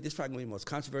sound this probably going to be the most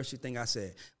controversial thing I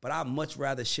said. But I'd much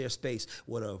rather share space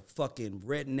with a fucking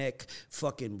redneck,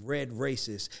 fucking red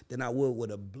racist than I would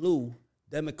with a blue,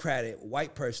 Democratic,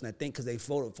 white person that think because they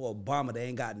voted for Obama, they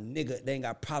ain't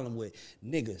got problem with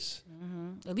niggas.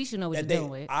 Mm-hmm. At least you know what you're dealing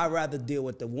with. I'd rather deal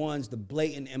with the ones, the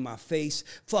blatant in my face,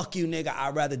 fuck you, nigga.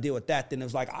 I'd rather deal with that than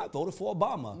it's like, I voted for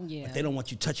Obama. Yeah. But they don't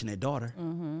want you touching their daughter.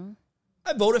 Mm-hmm.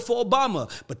 I voted for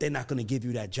Obama, but they're not going to give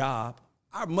you that job.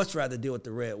 I'd much rather deal with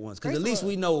the red ones because at least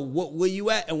we know where you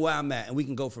at and where I'm at, and we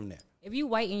can go from there. If you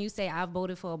white and you say, I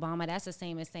voted for Obama, that's the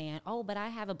same as saying, oh, but I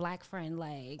have a black friend.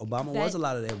 Like Obama was a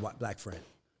lot of their black friend.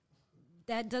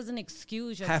 That doesn't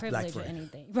excuse your half privilege or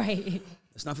anything. Right.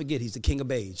 Let's not forget, he's the king of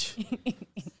beige.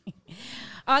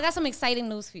 Oh, I got some exciting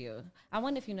news for you. I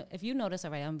wonder if you noticed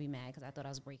already. I'm going to be mad because I thought I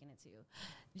was breaking it to you.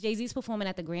 Jay-Z's performing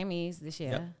at the Grammys this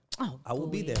year. Yep. Oh, I will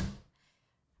be there.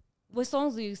 What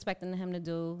songs are you expecting him to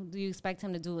do? Do you expect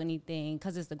him to do anything?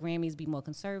 Because it's the Grammys, be more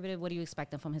conservative. What are you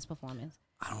expecting from his performance?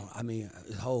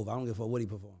 It's Hov. I don't give a fuck what he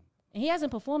performed. And he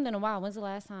hasn't performed in a while. When's the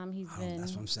last time he's been?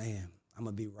 That's what I'm saying. I'm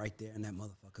going to be right there and that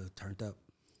motherfucker turned up.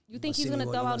 You think he's going to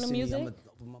throw out new music? I'm going to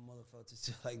open my motherfucker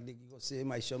to like, nigga, you going to see it,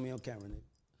 might show me on camera, nigga.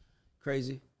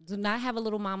 Crazy. Do not have a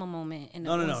little mama moment in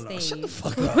the No. Shut the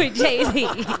fuck up. With Jay-Z.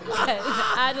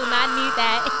 I do not need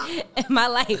that in my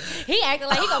life. He acted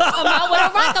like he gonna come out with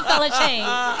a Rockefeller chain.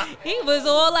 He was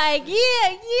all like,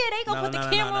 yeah, they gonna put the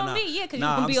camera on me. Yeah, because you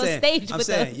can be on stage with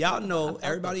them. Y'all know,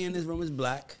 everybody in this room is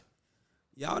black.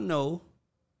 Y'all know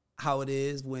how it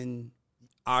is when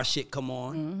our shit come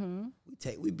on.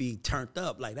 Mm-hmm. We be turned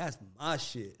up. Like, that's my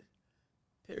shit.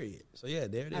 Period. So, yeah,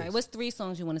 there it is. All right, what's 3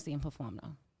 songs you want to see him perform,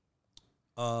 though?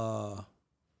 Well,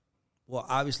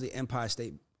 obviously Empire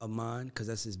State of Mind, because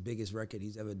that's his biggest record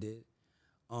he's ever did.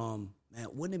 Man,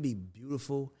 wouldn't it be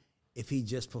beautiful if he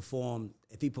performed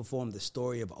the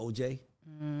story of OJ at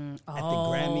the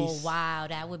Grammys? Oh, wow,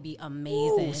 that would be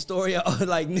amazing. Ooh, story of,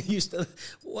 like,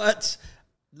 what?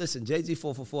 Listen, Jay-Z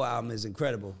 444 album is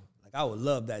incredible. Like, I would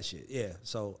love that shit. Yeah,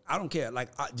 so I don't care. Like,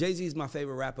 Jay-Z is my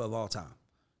favorite rapper of all time.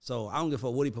 So I don't give a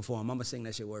fuck what he perform. I'm going to sing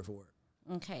that shit word for word.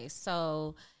 Okay,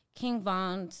 so King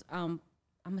Von's, I'm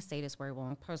going to say this word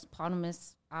wrong,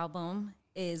 posthumous album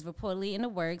is reportedly in the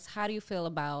works. How do you feel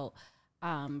about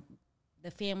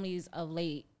the families of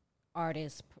late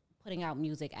artists putting out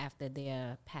music after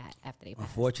they pass?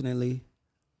 Unfortunately,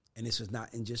 and this is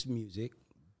not in just music,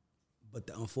 but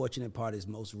the unfortunate part is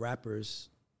most rappers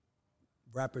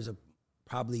are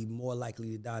probably more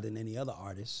likely to die than any other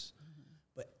artist,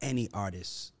 but any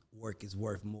artist's work is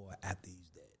worth more after he's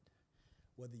dead.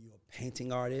 Whether you're a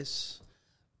painting artist,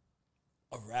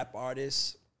 a rap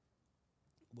artist,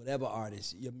 whatever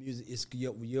artist, your music is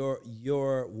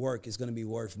your work is going to be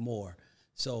worth more.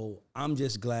 So I'm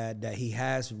just glad that he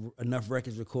has enough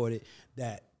records recorded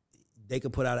that they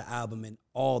could put out an album and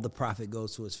all the profit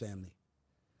goes to his family.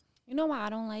 You know why I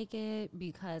don't like it?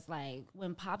 Because, like,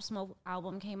 when Pop Smoke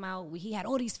album came out, he had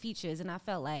all these features, and I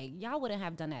felt like y'all wouldn't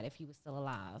have done that if he was still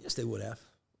alive. Yes, they would have.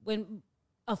 When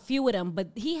a few of them, but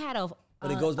he had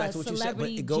But it goes back to what you said.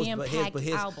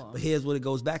 But here's what it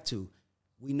goes back to.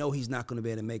 We know he's not going to be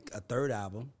able to make a third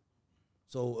album.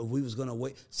 So if we was gonna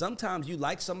wait, sometimes you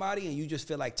like somebody and you just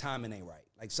feel like timing ain't right.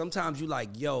 Like sometimes you like,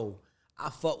 yo, I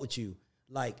fuck with you.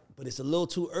 Like, but it's a little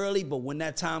too early, but when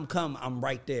that time come, I'm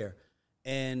right there.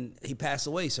 And he passed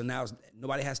away, so now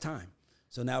nobody has time.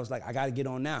 So now it's like, I gotta get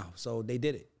on now. So they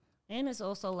did it. And it's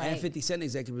also like... And 50 Cent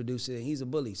executive producer, and he's a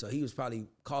bully. So he was probably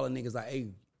calling niggas like, hey,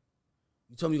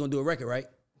 you told me you're gonna do a record, right?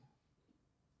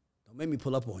 Don't make me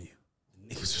pull up on you. And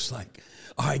niggas was like,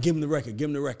 all right, give him the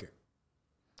record.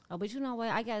 Oh, but you know what?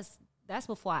 I guess that's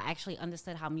before I actually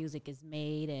understood how music is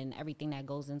made and everything that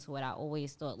goes into it. I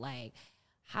always thought, like,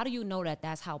 how do you know that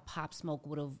that's how Pop Smoke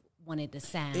would have wanted the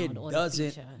sound or the feature?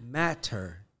 It doesn't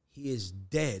matter. He is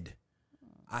dead.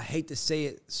 I hate to say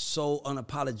it so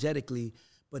unapologetically,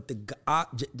 but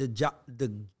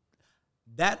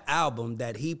that album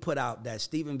that he put out, that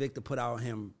Steven Victor put out on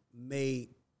him,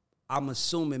 I'm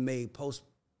assuming made Pop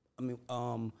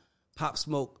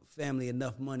Smoke family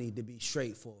enough money to be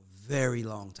straight for a very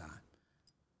long time.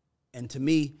 And to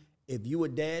me, if you were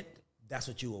dead, that's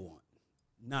what you would want.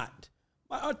 Not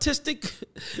why is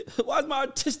my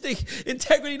artistic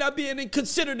integrity not being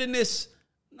considered in this?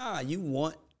 Nah, you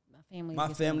want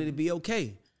my family to be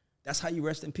okay. That's how you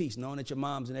rest in peace, knowing that your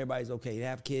mom's and everybody's okay. They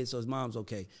have kids, so his mom's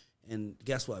okay. And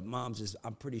guess what? Mom's is,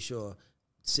 I'm pretty sure,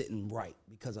 sitting right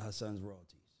because of her son's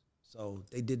royalties. So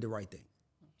they did the right thing.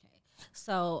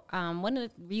 So one of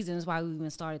the reasons why we even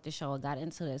started the show or got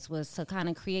into this was to kind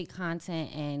of create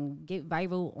content and get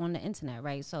viral on the internet,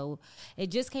 right? So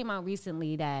it just came out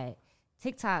recently that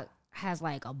TikTok has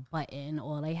like a button,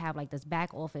 or they have like this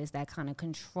back office that kind of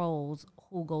controls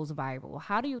who goes viral.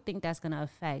 How do you think that's going to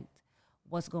affect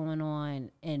what's going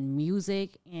on in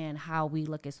music and how we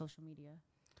look at social media?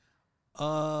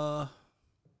 I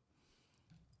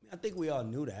think we all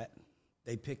knew that.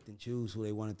 They picked and choose who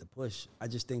they wanted to push. I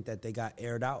just think that they got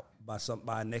aired out by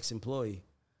a next employee.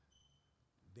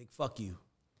 Big fuck you.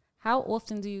 How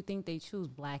often do you think they choose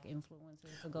black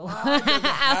influencers to go?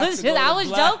 I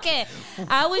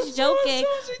was joking.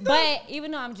 But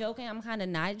even though I'm joking, I'm kind of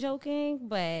not joking.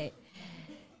 But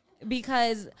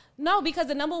because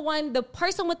the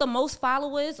person with the most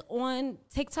followers on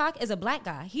TikTok is a black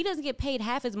guy. He doesn't get paid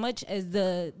half as much as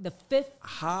the fifth.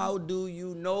 How do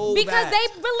you know because that? They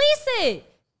release it.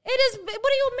 It is. What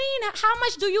do you mean? How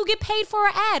much do you get paid for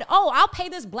an ad? Oh, I'll pay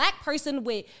this black person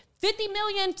with 50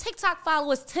 million TikTok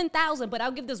followers 10,000, but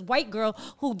I'll give this white girl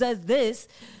who does this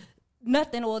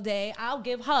nothing all day. I'll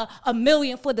give her $1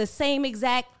 million for the same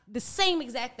exact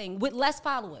thing with less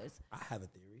followers. I have a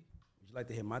theory. Would you like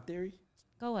to hear my theory?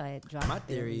 Go ahead. My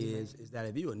theory is that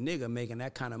if you a nigga making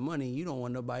that kind of money, you don't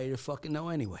want nobody to fucking know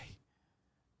anyway.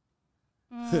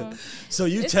 So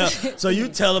you tell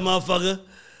a motherfucker,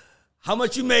 how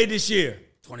much you made this year?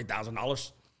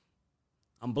 $20,000.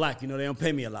 I'm black. You know they don't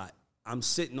pay me a lot. I'm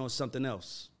sitting on something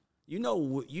else. You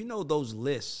know those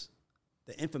lists.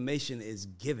 The information is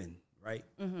given, right?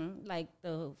 Mm-hmm. Like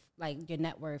your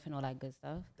net worth and all that good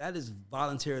stuff. That is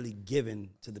voluntarily given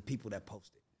to the people that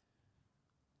post it.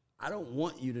 I don't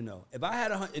want you to know. If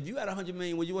you had 100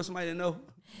 million, would you want somebody to know?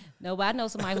 No, but I know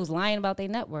somebody who's lying about their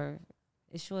net worth.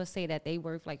 It sure say that they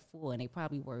worth like $4 and they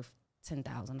probably worth $10,000.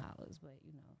 But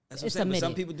you know, that's what I'm saying. But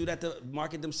some people do that to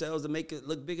market themselves to make it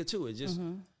look bigger too. It's just.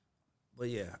 Mm-hmm. But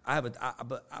yeah, I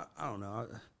don't know.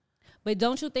 But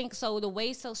don't you think so? The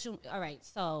way all right.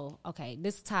 So okay,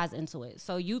 this ties into it.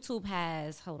 So YouTube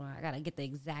has. Hold on, I gotta get the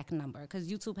exact number because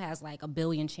YouTube has like 1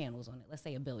 billion channels on it. Let's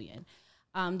say 1 billion.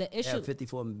 The issue. Yeah,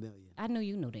 54 million. I knew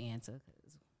you knew the answer.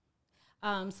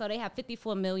 So they have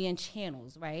 54 million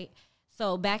channels, right?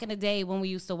 So back in the day when we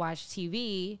used to watch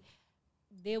TV,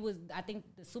 I think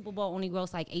the Super Bowl only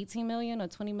grossed like 18 million or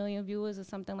 20 million viewers or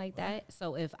something like that.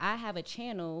 So if I have a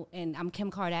channel and I'm Kim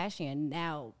Kardashian,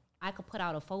 now I could put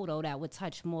out a photo that would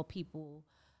touch more people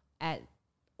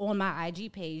on my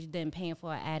IG page than paying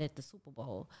for an ad at the Super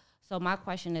Bowl. So my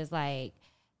question is like,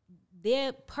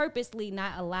 they're purposely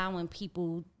not allowing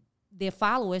people, their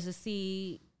followers, to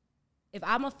see. If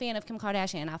I'm a fan of Kim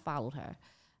Kardashian and I followed her,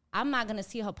 I'm not going to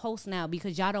see her post now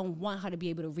because y'all don't want her to be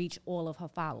able to reach all of her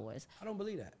followers. I don't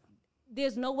believe that.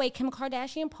 There's no way Kim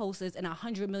Kardashian posts and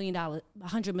 100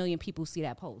 million people see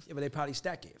that post. Yeah, but they probably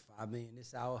stack it. 5 million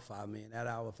this hour, 5 million that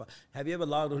hour. Have you ever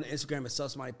logged on Instagram and saw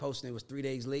somebody posting it was 3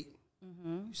 days late?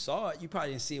 Mm-hmm. You saw it. You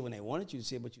probably didn't see it when they wanted you to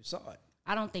see it, but you saw it.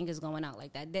 I don't think it's going out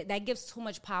like that. That gives too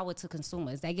much power to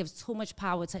consumers. That gives too much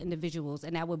power to individuals,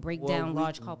 and that would break down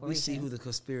large corporations. We see who the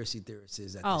conspiracy theorist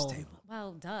is at this table.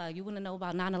 Well, duh. You want to know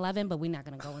about 9/11, but we're not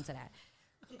going to go into that.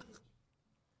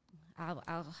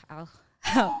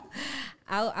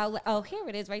 I'll here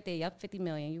it is right there. Yup, 50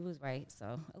 million. You was right.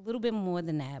 So a little bit more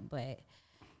than that, but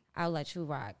I'll let you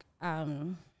rock.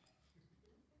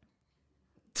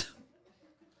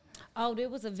 Oh, there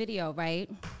was a video, right?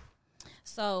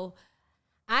 So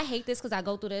I hate this because I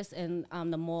go through this in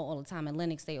the mall all the time. In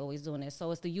Lenox, they always doing this.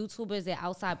 So it's the YouTubers that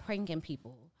outside pranking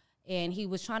people. And he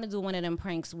was trying to do one of them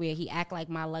pranks where he act like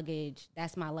my luggage,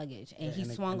 that's my luggage. And he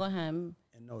swung on him.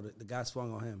 And no, the guy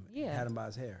swung on him. Yeah. And had him by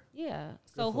his hair. Yeah.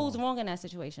 So who's wrong in that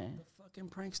situation? The fucking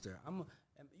prankster.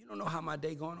 You don't know how my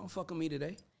day going. Don't fuck with me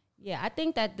today. Yeah, I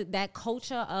think that that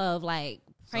culture of like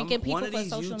pranking people for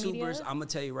social media. I'm gonna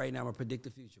tell you right now. I'm gonna predict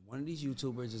the future. One of these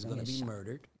YouTubers is gonna be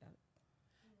murdered,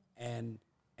 and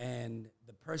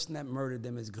the person that murdered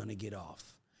them is gonna get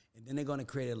off, and then they're gonna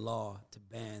create a law to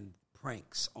ban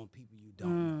pranks on people you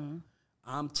don't know.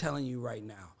 I'm telling you right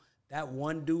now. That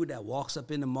one dude that walks up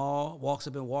in the mall, walks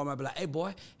up in Walmart, be like, "Hey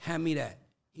boy, hand me that."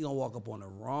 He gonna walk up on the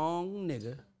wrong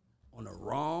nigga on the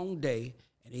wrong day,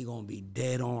 and he gonna be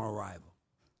dead on arrival.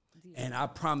 And I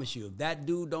promise you, if that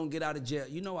dude don't get out of jail,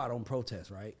 you know I don't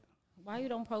protest, right? Why you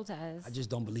don't protest? I just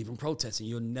don't believe in protesting.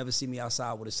 You'll never see me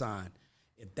outside with a sign.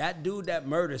 If that dude that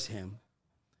murders him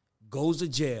goes to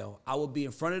jail, I will be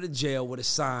in front of the jail with a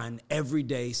sign every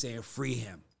day saying free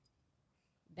him.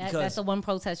 That's the one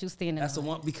protest you standing on. That's the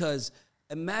one, because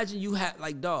imagine you have,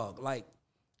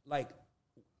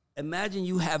 imagine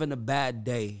you having a bad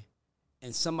day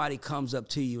and somebody comes up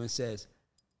to you and says,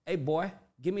 "Hey boy,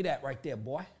 give me that right there,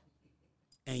 boy."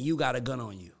 And you got a gun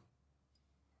on you.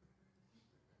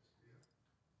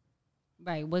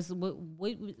 Right. What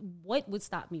would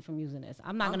stop me from using this?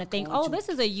 I'm not going to think, this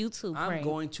is a YouTube prank. I'm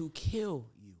going to kill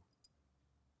you.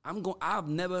 I've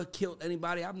never killed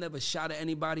anybody. I've never shot at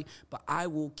anybody. But I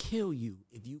will kill you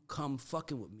if you come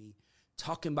fucking with me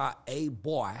talking about a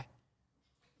boy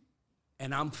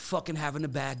and I'm fucking having a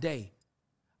bad day.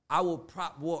 I will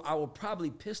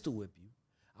probably pistol whip you.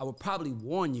 I will probably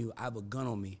warn you I have a gun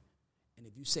on me. And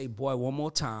if you say boy one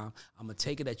more time, I'm going to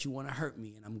take it that you want to hurt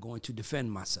me and I'm going to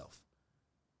defend myself.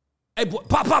 Hey boy,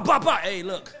 pop, pop, pop, pop. Hey,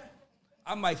 look.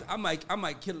 I might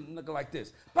kill a nigga like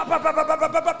this. Pop, pop, pop, pop, pop,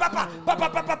 pop, pop, pop, pop,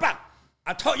 pop, pop, pop, pop.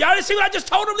 I told y'all didn't see what I just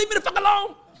told him? Leave me the fuck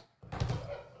alone.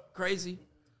 Crazy.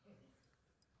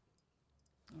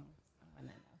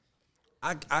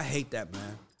 I hate that,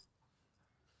 man.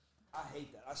 I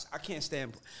hate that. I can't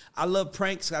stand. I love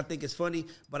pranks. I think it's funny,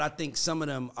 but I think some of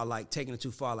them are like taking it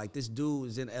too far. Like this dude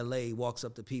is in L.A., walks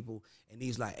up to people, and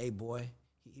he's like, "Hey, boy,"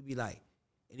 he be like,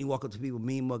 and he walk up to people,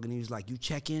 mean mug, and he was like, "You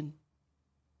check in?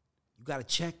 You got to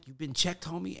check? You been checked,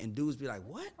 homie?" And dudes be like,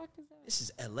 "What? This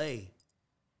is L.A."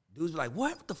 Dudes be like,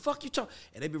 "What the fuck you talking?"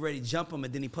 And they be ready to jump him,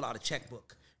 and then he pull out a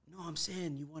checkbook. No, I'm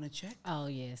saying, you want to check? Oh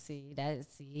yeah,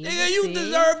 nigga, you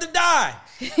deserve to die.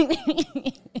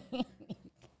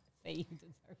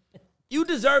 You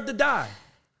deserve to die.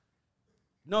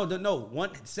 No.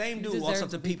 Same dude walks up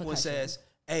to people and says,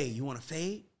 "Hey, you want to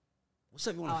fade? What's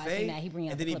up? You want to fade?"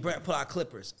 And then he pull out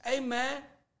clippers. Hey, man,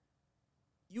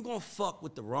 you gonna fuck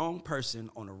with the wrong person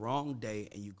on the wrong day,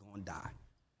 and you gonna die.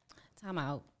 Time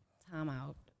out.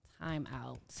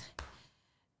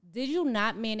 Did you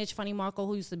not manage Funny Marco,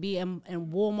 who used to be in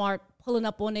Walmart pulling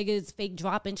up on niggas, fake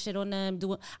dropping shit on them?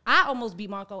 I almost beat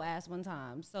Marco ass one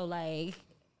time. So like,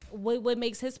 what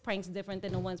makes his pranks different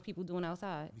than the ones people doing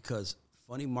outside? Because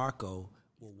Funny Marco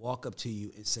will walk up to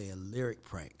you and say a lyric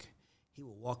prank. He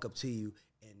will walk up to you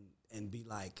and be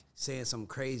like saying something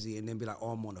crazy and then be like,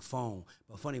 "Oh, I'm on the phone."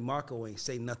 But Funny Marco ain't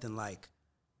say nothing like,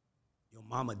 "Your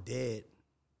mama dead,"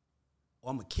 or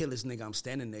 "I'm gonna kill this nigga I'm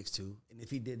standing next to." And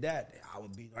if he did that, I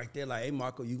would be right there like, "Hey,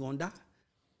 Marco, you gonna die."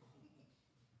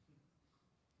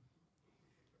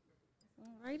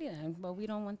 Right then, but we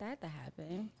don't want that to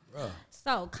happen. Bruh.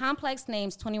 So, Complex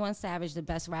names 21 Savage the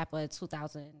best rapper of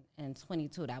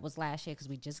 2022. That was last year because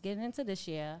we just getting into this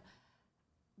year.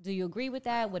 Do you agree with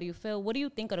that? What do you feel? What do you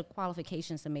think are the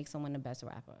qualifications to make someone the best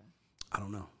rapper? I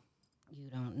don't know.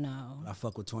 You don't know. I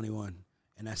fuck with 21,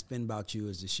 and that Spin About You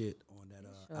is the shit on that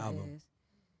album. Is.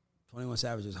 21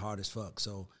 Savage is hard as fuck,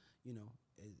 so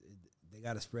they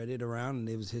got to spread it around, and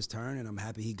it was his turn, and I'm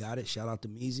happy he got it. Shout out to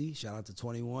Meezy, shout out to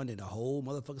 21, and the whole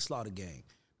motherfucking Slaughter gang.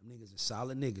 Them niggas are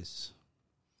solid niggas.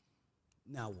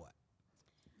 Now what?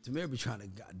 Tamir be trying to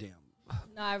goddamn.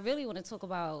 No, I really want to talk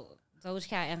about Doja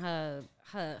Cat and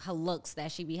her looks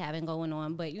that she be having going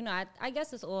on, but I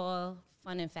guess it's all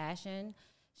fun and fashion.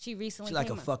 She recently like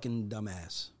a fucking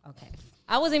dumbass. Okay.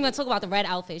 I wasn't even going to talk about the red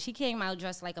outfit. She came out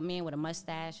dressed like a man with a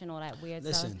mustache and all that weird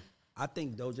stuff. Listen, I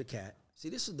think Doja Cat, see,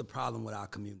 this is the problem with our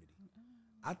community.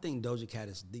 I think Doja Cat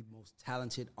is the most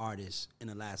talented artist in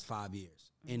the last 5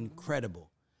 years. Incredible.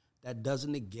 That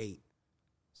doesn't negate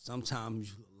sometimes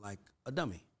you look like a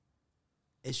dummy.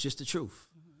 It's just the truth.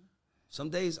 Some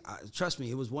days, trust me,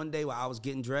 it was one day where I was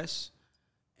getting dressed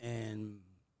and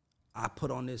I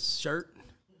put on this shirt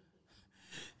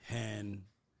And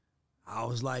I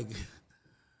was like,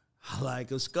 I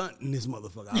like a skunt in this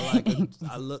motherfucker.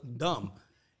 I look dumb.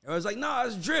 Everyone's like, no,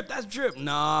 that's drip. That's drip.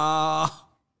 Nah.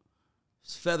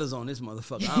 There's feathers on this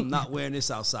motherfucker. I'm not wearing this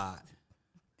outside.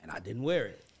 And I didn't wear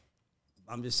it.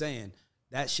 I'm just saying,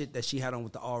 that shit that she had on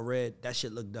with the all red, that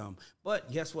shit looked dumb.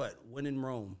 But guess what? When in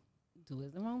Rome. Do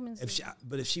as the Romans do.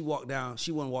 If she walked down,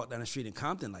 she wouldn't walk down the street in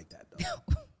Compton like that, though.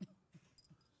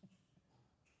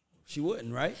 She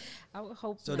wouldn't, right? I would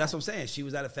hope so. not. That's what I'm saying. She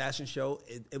was at a fashion show.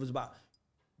 It was about,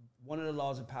 one of the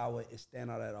laws of power is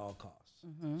stand out at all costs.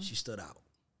 Mm-hmm. She stood out.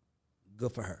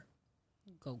 Good for her.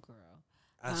 Go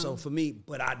girl. So for me,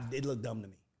 but it looked dumb to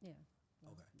me. Yeah.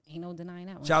 Okay. Ain't no denying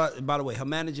that one. Shout out, by the way, her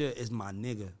manager is my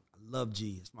nigga. I love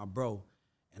G. It's my bro.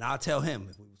 And I'll tell him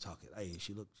if we were talking, hey,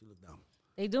 she looked dumb.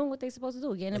 They doing what they supposed to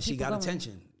do. Getting and she got going.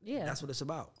 Attention. Yeah. That's what it's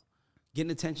about.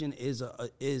 Getting attention is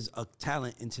a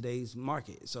talent in today's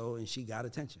market. So, and she got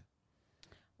attention.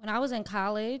 When I was in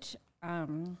college,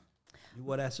 you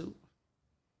wore that suit?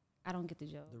 I don't get the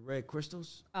joke. The red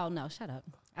crystals? Oh, no, shut up.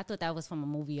 I thought that was from a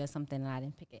movie or something, and I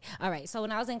didn't pick it. All right, so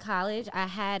when I was in college,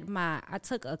 I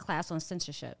took a class on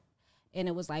censorship, and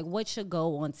it was like, what should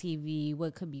go on TV,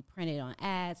 what could be printed on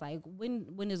ads, like,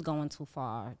 when is going too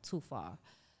far?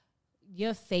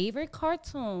 Your favorite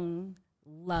cartoon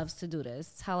loves to do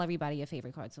this. Tell everybody your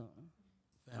favorite cartoon.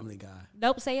 Family Guy.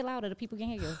 Nope, say it louder. The people can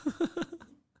hear you.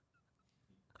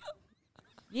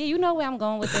 Yeah, you know where I'm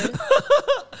going with this.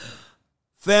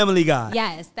 Family Guy.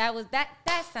 Yes, that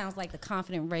sounds like the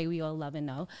confident Ray we all love and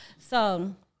know.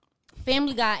 So,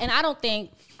 Family Guy, and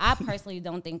I personally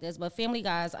don't think this, but Family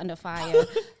Guy is under fire.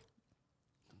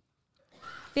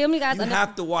 Family Guy's You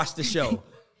have to watch the show.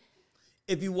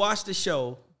 If you watch the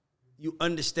show, you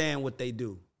understand what they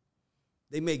do.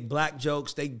 They make black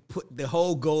jokes. They put the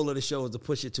whole goal of the show is to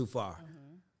push it too far.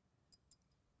 Mm-hmm.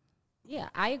 Yeah,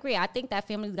 I agree. I think that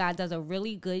Family Guy does a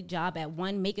really good job at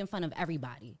making fun of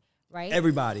everybody, right?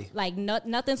 Everybody. Like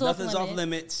nothing's off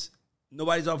limits.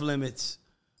 Nobody's off limits.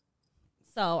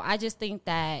 So I just think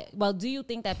that, do you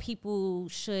think that people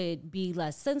should be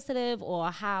less sensitive, or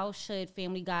how should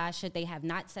Family Guy, should they have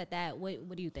not said that?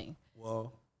 What do you think?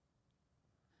 Well,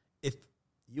 if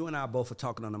you and I both are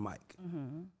talking on the mic,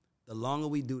 the longer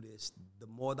we do this, the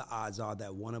more the odds are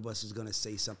that one of us is going to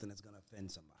say something that's going to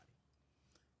offend somebody.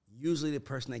 Usually the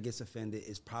person that gets offended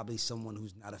is probably someone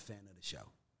who's not a fan of the show.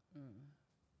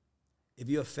 If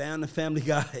you're a fan of Family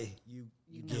Guy, you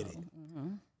get it.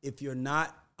 If you're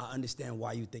not, I understand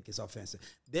why you think it's offensive.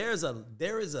 There is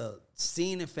a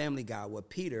scene in Family Guy where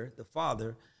Peter, the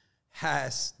father,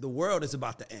 the world is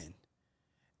about to end.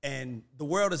 And the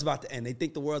world is about to end. They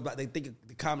think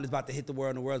the comet is about to hit the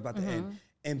world and the world's about to end.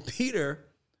 And Peter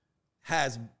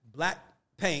has black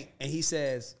paint, and he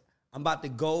says, I'm about to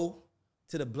go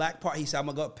to the black part. He said, I'm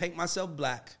going to go paint myself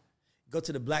black, go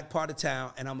to the black part of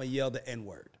town, and I'm going to yell the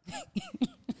N-word.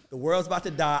 The world's about to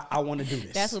die. I want to do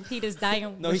this. That's what Peter's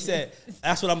dying. No, he said,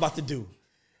 that's what I'm about to do.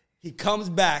 He comes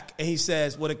back, and he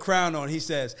says, with a crown on, he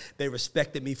says, they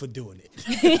respected me for doing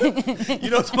it. You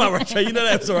know what's about right? You know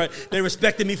that's all right. They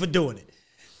respected me for doing it.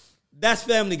 That's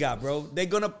Family Guy, bro. They're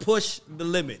going to push the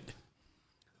limit.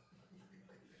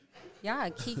 Yeah,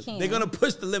 Kiki. They're going to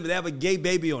push the limit. They have a gay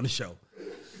baby on the show.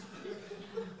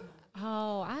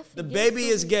 Oh, I forget. The baby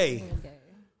is gay.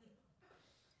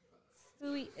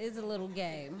 Stewie is a little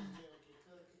gay.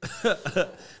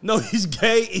 No, he's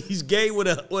gay. He's gay with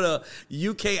a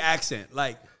UK accent.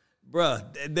 Like, bruh,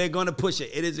 they're going to push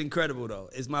it. It is incredible, though.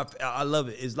 I love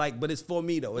it. It's like, but it's for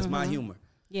me, though. It's my humor.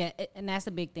 Yeah, and that's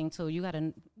a big thing, too. You got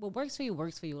to, what works for you,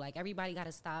 works for you. Like, everybody got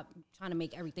to stop trying to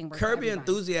make everything work Curb for Your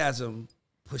everybody. Enthusiasm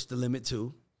pushed the limit,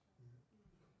 too.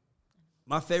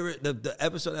 My favorite, the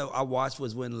episode that I watched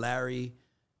was when Larry,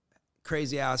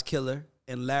 Crazy Eyes Killer,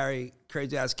 and Larry,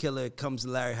 Crazy Eyes Killer, comes to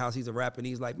Larry's house. He's a rapper, and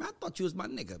he's like, man, I thought you was my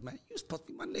nigga, man. You was supposed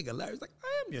to be my nigga. Larry's like,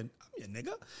 I'm your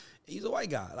nigga. And he's a white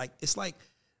guy. Like, it's like,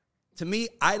 to me,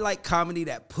 I like comedy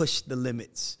that push the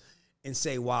limits and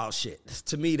say wild shit.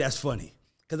 To me, that's funny.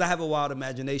 Because I have a wild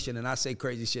imagination, and I say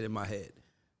crazy shit in my head.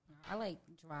 I like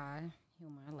dry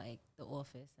humor. I like The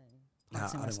Office and Nah,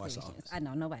 Parks and I didn't watch The Recreation. Office. I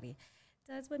know, nobody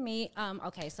does with me.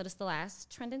 Okay, so this is the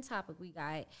last trending topic we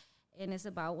got, and it's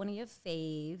about one of your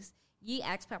faves. Ye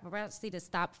asked paparazzi to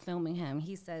stop filming him.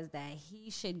 He says that he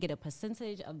should get a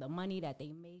percentage of the money that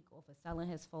they make off of selling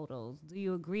his photos. Do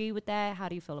you agree with that? How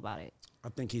do you feel about it? I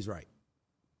think he's right.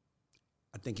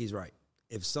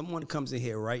 If someone comes in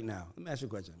here right now, let me ask you a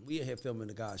question. We are here filming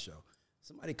the GAUDS show.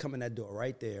 Somebody come in that door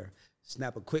right there,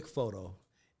 snap a quick photo,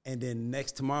 And then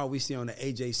tomorrow we see on the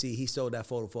AJC, he sold that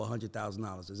photo for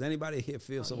 $100,000. Does anybody here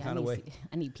feel some kind of way?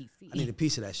 I need PC. I need a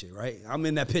piece of that shit, right? I'm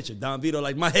in that picture. Don Vito,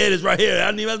 like, my head is right here.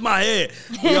 That's my head.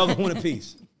 We all want a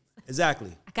piece.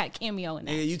 Exactly. I got a cameo in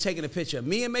that. And you taking a picture of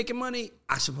me and making money,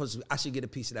 I should get a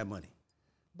piece of that money.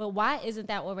 But why isn't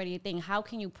that already a thing? How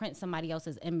can you print somebody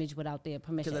else's image without their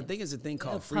permission? Because I think it's a thing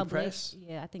called free press.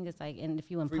 Yeah, I think it's like, and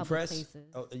if you in free public press, places.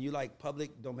 are you like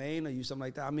public domain or you something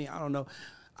like that? I mean, I don't know.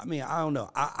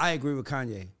 I agree with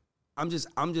Kanye. I'm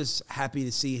just happy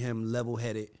to see him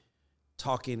level-headed,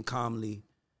 talking calmly.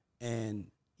 And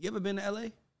you ever been to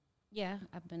L.A.? Yeah,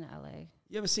 I've been to L.A.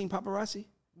 You ever seen paparazzi?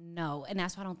 No, and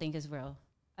that's why I don't think it's real.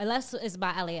 Unless it's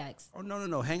by LAX. Oh,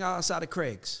 no. Hang out outside of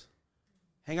Craig's.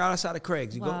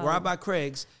 You go right by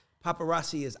Craig's.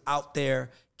 Paparazzi is out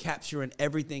there capturing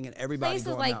everything and everybody places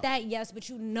going like out. that, yes, but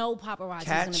paparazzi is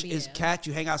going to be there. Catch.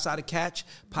 You hang outside of Catch.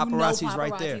 Paparazzi's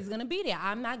right there. Paparazzi's going to be there.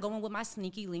 I'm not going with my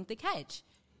sneaky link to Catch.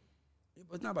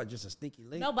 But it's not about just a sneaky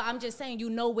link. No, but I'm just saying,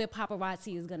 where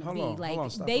paparazzi is going to be. Hold on,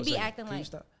 stop they for a be second. acting Can like. You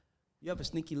stop? You have a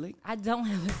sneaky link? I don't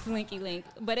have a sneaky link.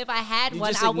 But if I had you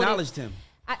one, just I would acknowledged him.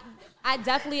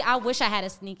 I wish I had a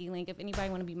sneaky link. If anybody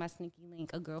want to be my sneaky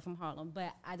link, a girl from Harlem.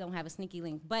 But I don't have a sneaky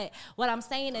link. But what I'm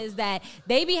saying is that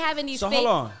they be having these hold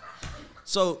on.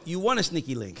 So you want a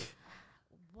sneaky link?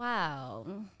 Wow.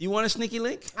 You want a sneaky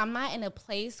link? I'm not in a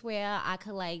place where I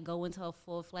could like go into a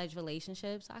full-fledged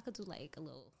relationship. So I could do like a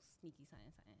little sneaky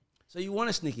something. So you want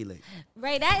a sneaky link?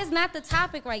 Right. That is not the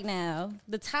topic right now.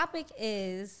 The topic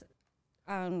is...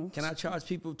 Can I charge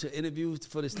people to interview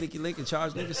for the sneaky link and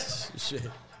charge niggas? Shit.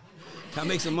 Can I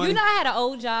make some money? You know, I had an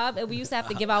old job and we used to have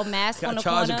to give out masks on the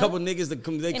corner. Can I charge a couple niggas to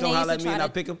come holler at me and I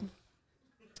pick them?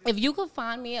 If you could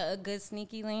find me a good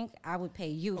sneaky link, I would pay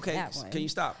you for that one. Can you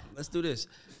stop? Let's do this.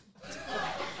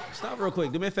 Stop real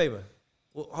quick. Do me a favor.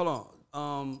 Well, hold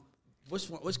on.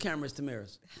 Which camera is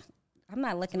Tamara's? I'm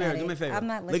not looking Tamara, at it. do me a favor. I'm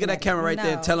not looking Look at that camera right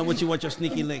there. Tell them what you want your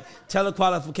sneaky link. Tell the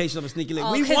qualification of a sneaky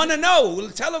link. We want to know.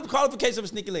 Tell them the qualification of a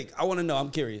sneaky link. I want to know. I'm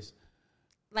curious.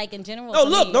 Like in general. No,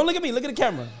 look. Don't look at me. Look at the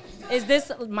camera. Is this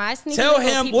my sneaky link? Tell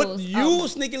link? him what you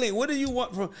sneaky link. What do you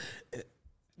want from?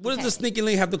 What does the sneaky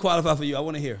link have to qualify for you? I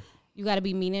want to hear. You got to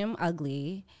be medium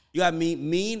ugly. You got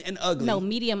mean and ugly. No,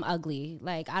 medium ugly.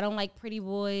 Like, I don't like pretty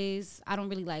boys. I don't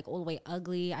really like all the way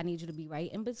ugly. I need you to be right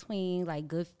in between. Like,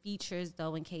 good features,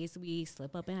 though, in case we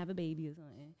slip up and have a baby or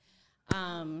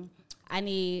something. I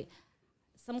need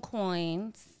some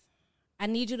coins. I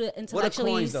need you to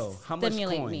intellectually what are coins, though? How much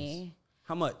stimulate coins? me.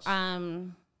 How much?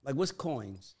 Like, what's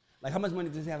coins? Like, how much money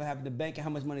does he have in the bank and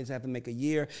how much money does he have to make a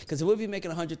year? Because what if he's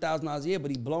making $100,000 a year,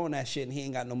 but he's blowing that shit and he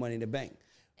ain't got no money in the bank?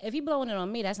 If he blowing it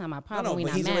on me, that's not my problem. No,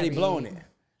 but he's already blowing it.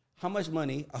 How much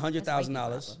money?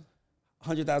 $100,000.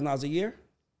 $100,000 a year?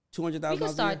 $200,000 a year? We can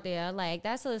start there. Like,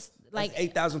 that's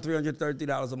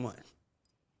 $8,333 a month.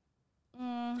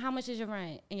 How much is your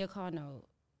rent and your car note?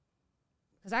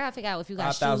 Because I got to figure out if you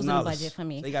got shoes in the budget for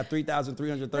me. They got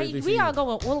 $3,333. We are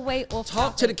going all the way off.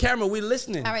 Talk to the camera. We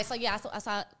listening. All right. So, yeah, I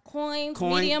saw coins,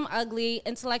 medium, ugly,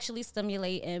 intellectually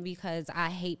stimulating because I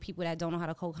hate people that don't know how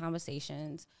to hold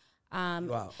conversations.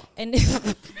 Wow. And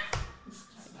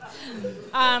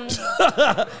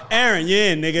Aaron, you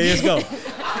in, nigga. Let's go.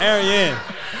 Aaron, you in.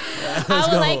 I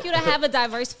would like you to have a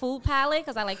diverse food palette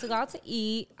because I like to go out to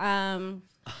eat. And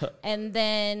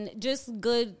then just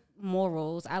good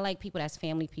morals. I like people that's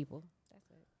family people. That's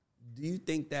it. Do you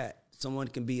think that someone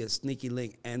can be a sneaky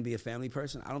link and be a family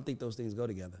person? I don't think those things go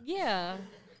together. Yeah.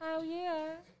 Hell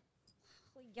yeah.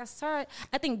 Yes, sir.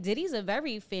 I think Diddy's a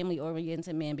very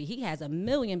family-oriented man, but he has 1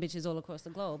 million bitches all across the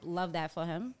globe. Love that for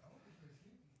him.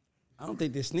 I don't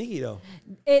think they're sneaky, though.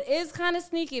 It is kind of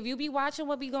sneaky. If you be watching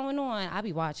what be going on, I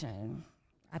be watching.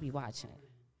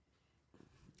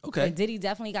 Okay. But Diddy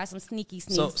definitely got some sneaky.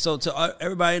 So to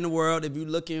everybody in the world, if you're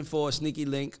looking for a sneaky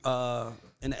link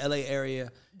in the LA area,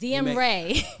 DM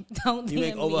Ray. Don't DM me. You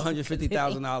make over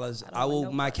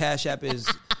 $150,000. My Cash App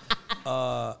is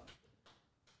 $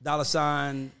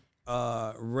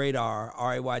 radar,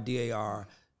 RAYDAR.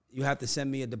 You have to send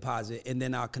me a deposit, and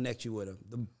then I'll connect you with him.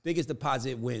 The biggest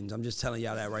deposit wins. I'm just telling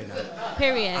y'all that right now.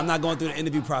 Period. I'm not going through the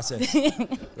interview process.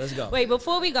 Let's go. Wait,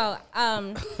 before we go,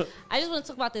 I just want to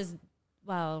talk about this.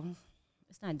 Well,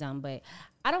 it's not dumb, but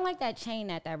I don't like that chain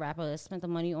that rapper spent the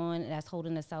money on that's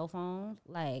holding a cell phone.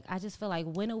 Like, I just feel like,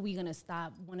 when are we going to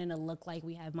stop wanting to look like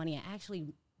we have money and actually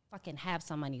fucking have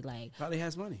some money? Like, probably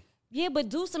has money. Yeah, but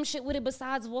do some shit with it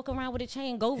besides walk around with a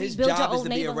chain. Go His rebuild your job old is to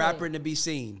be a neighborhood. rapper and to be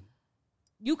seen.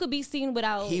 You could be seen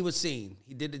without... He was seen.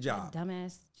 He did the job.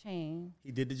 Dumbass chain.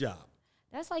 He did the job.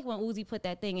 That's like when Uzi put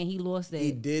that thing and he lost it.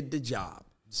 He did the job.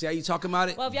 See how you talking about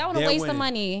it? Well, if y'all want to waste some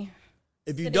money...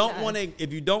 If you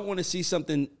don't want to see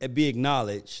something be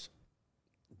acknowledged,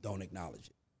 don't acknowledge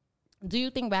it. Do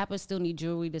you think rappers still need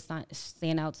jewelry to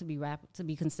stand out to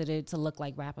be considered to look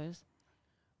like rappers?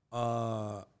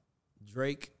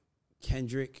 Drake,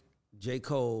 Kendrick, J.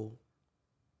 Cole,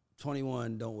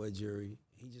 21 don't wear jewelry.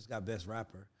 He just got best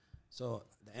rapper. So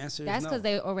the answer is no. That's because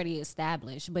they're already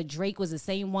established. But Drake was the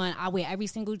same one. I wear every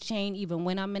single chain, even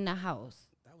when I'm in the house.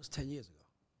 That was 10 years ago.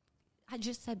 I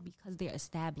just said because they're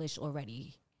established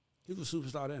already. He was a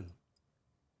superstar then.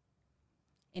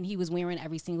 And he was wearing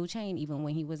every single chain, even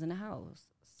when he was in the house.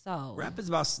 So rap is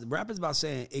about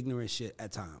saying ignorant shit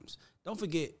at times. Don't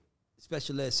forget,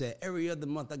 Special Ed said, every other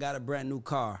month I got a brand new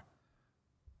car.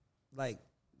 Like,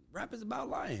 rap is about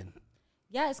lying.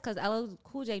 Yes, because LL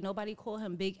Cool J, nobody called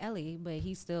him Big Ellie, but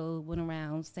he still went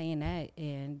around saying that,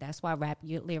 and that's why rap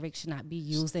lyrics should not be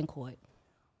used in court.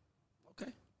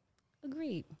 Okay.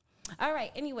 Agreed. All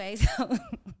right, anyway, so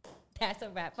that's a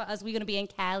wrap for us. We're going to be in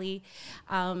Cali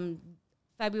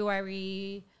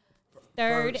February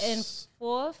 3rd and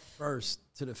 4th.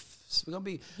 We're gonna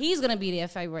be. He's gonna be there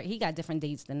February. He got different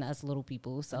dates than us little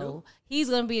people, so he's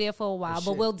gonna be there for a while.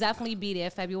 But we'll definitely be there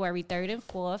February 3rd and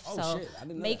 4th. Oh, shit. I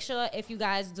didn't know make that. sure if you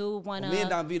guys do wanna. Me and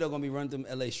Don Vito gonna be running through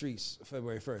LA streets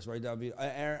February 1st, right? Don Vito,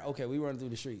 Aaron. Okay, we running through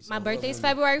the streets. My birthday's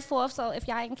February 4th, so if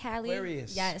y'all in Cali,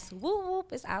 Aquarius. yes, whoop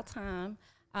whoop, it's our time.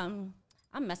 I'm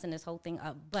messing this whole thing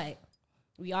up, but.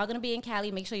 We are going to be in Cali.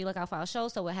 Make sure you look out for our show.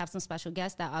 So we'll have some special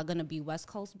guests that are going to be West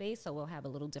Coast based. So we'll have a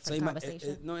little different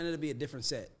conversation. It'll be a different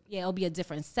set. Yeah, it'll be a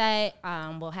different set.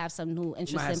 We'll have some new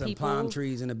interesting might have some people. Palm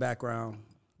trees in the background.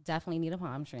 Definitely need a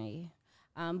palm tree.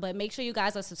 But make sure you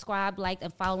guys are subscribed, liked,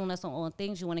 and following us on all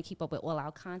things. You want to keep up with all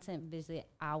our content, visit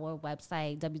our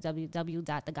website,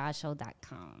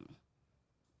 www.thegodshow.com.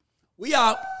 We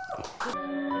out.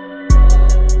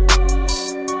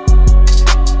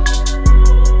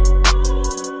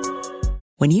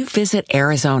 When you visit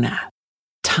Arizona,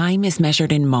 time is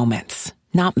measured in moments,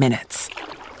 not minutes.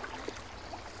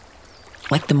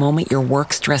 Like the moment your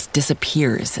work stress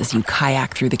disappears as you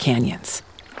kayak through the canyons.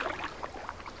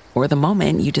 Or the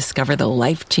moment you discover the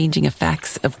life-changing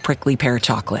effects of prickly pear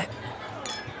chocolate.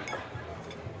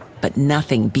 But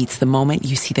nothing beats the moment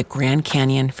you see the Grand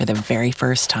Canyon for the very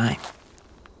first time.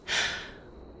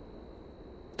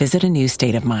 Visit a new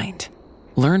state of mind.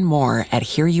 Learn more at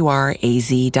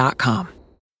hereyouareaz.com.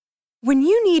 When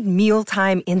you need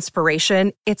mealtime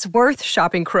inspiration, it's worth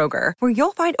shopping Kroger, where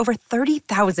you'll find over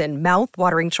 30,000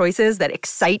 mouth-watering choices that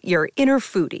excite your inner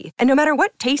foodie. And no matter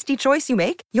what tasty choice you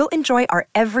make, you'll enjoy our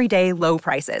everyday low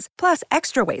prices, plus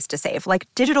extra ways to save, like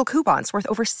digital coupons worth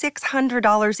over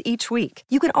 $600 each week.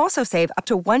 You can also save up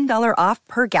to $1 off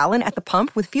per gallon at the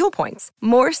pump with fuel points.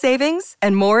 More savings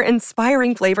and more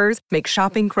inspiring flavors make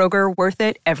shopping Kroger worth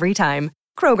it every time.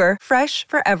 Kroger, fresh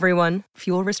for everyone.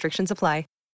 Fuel restrictions apply.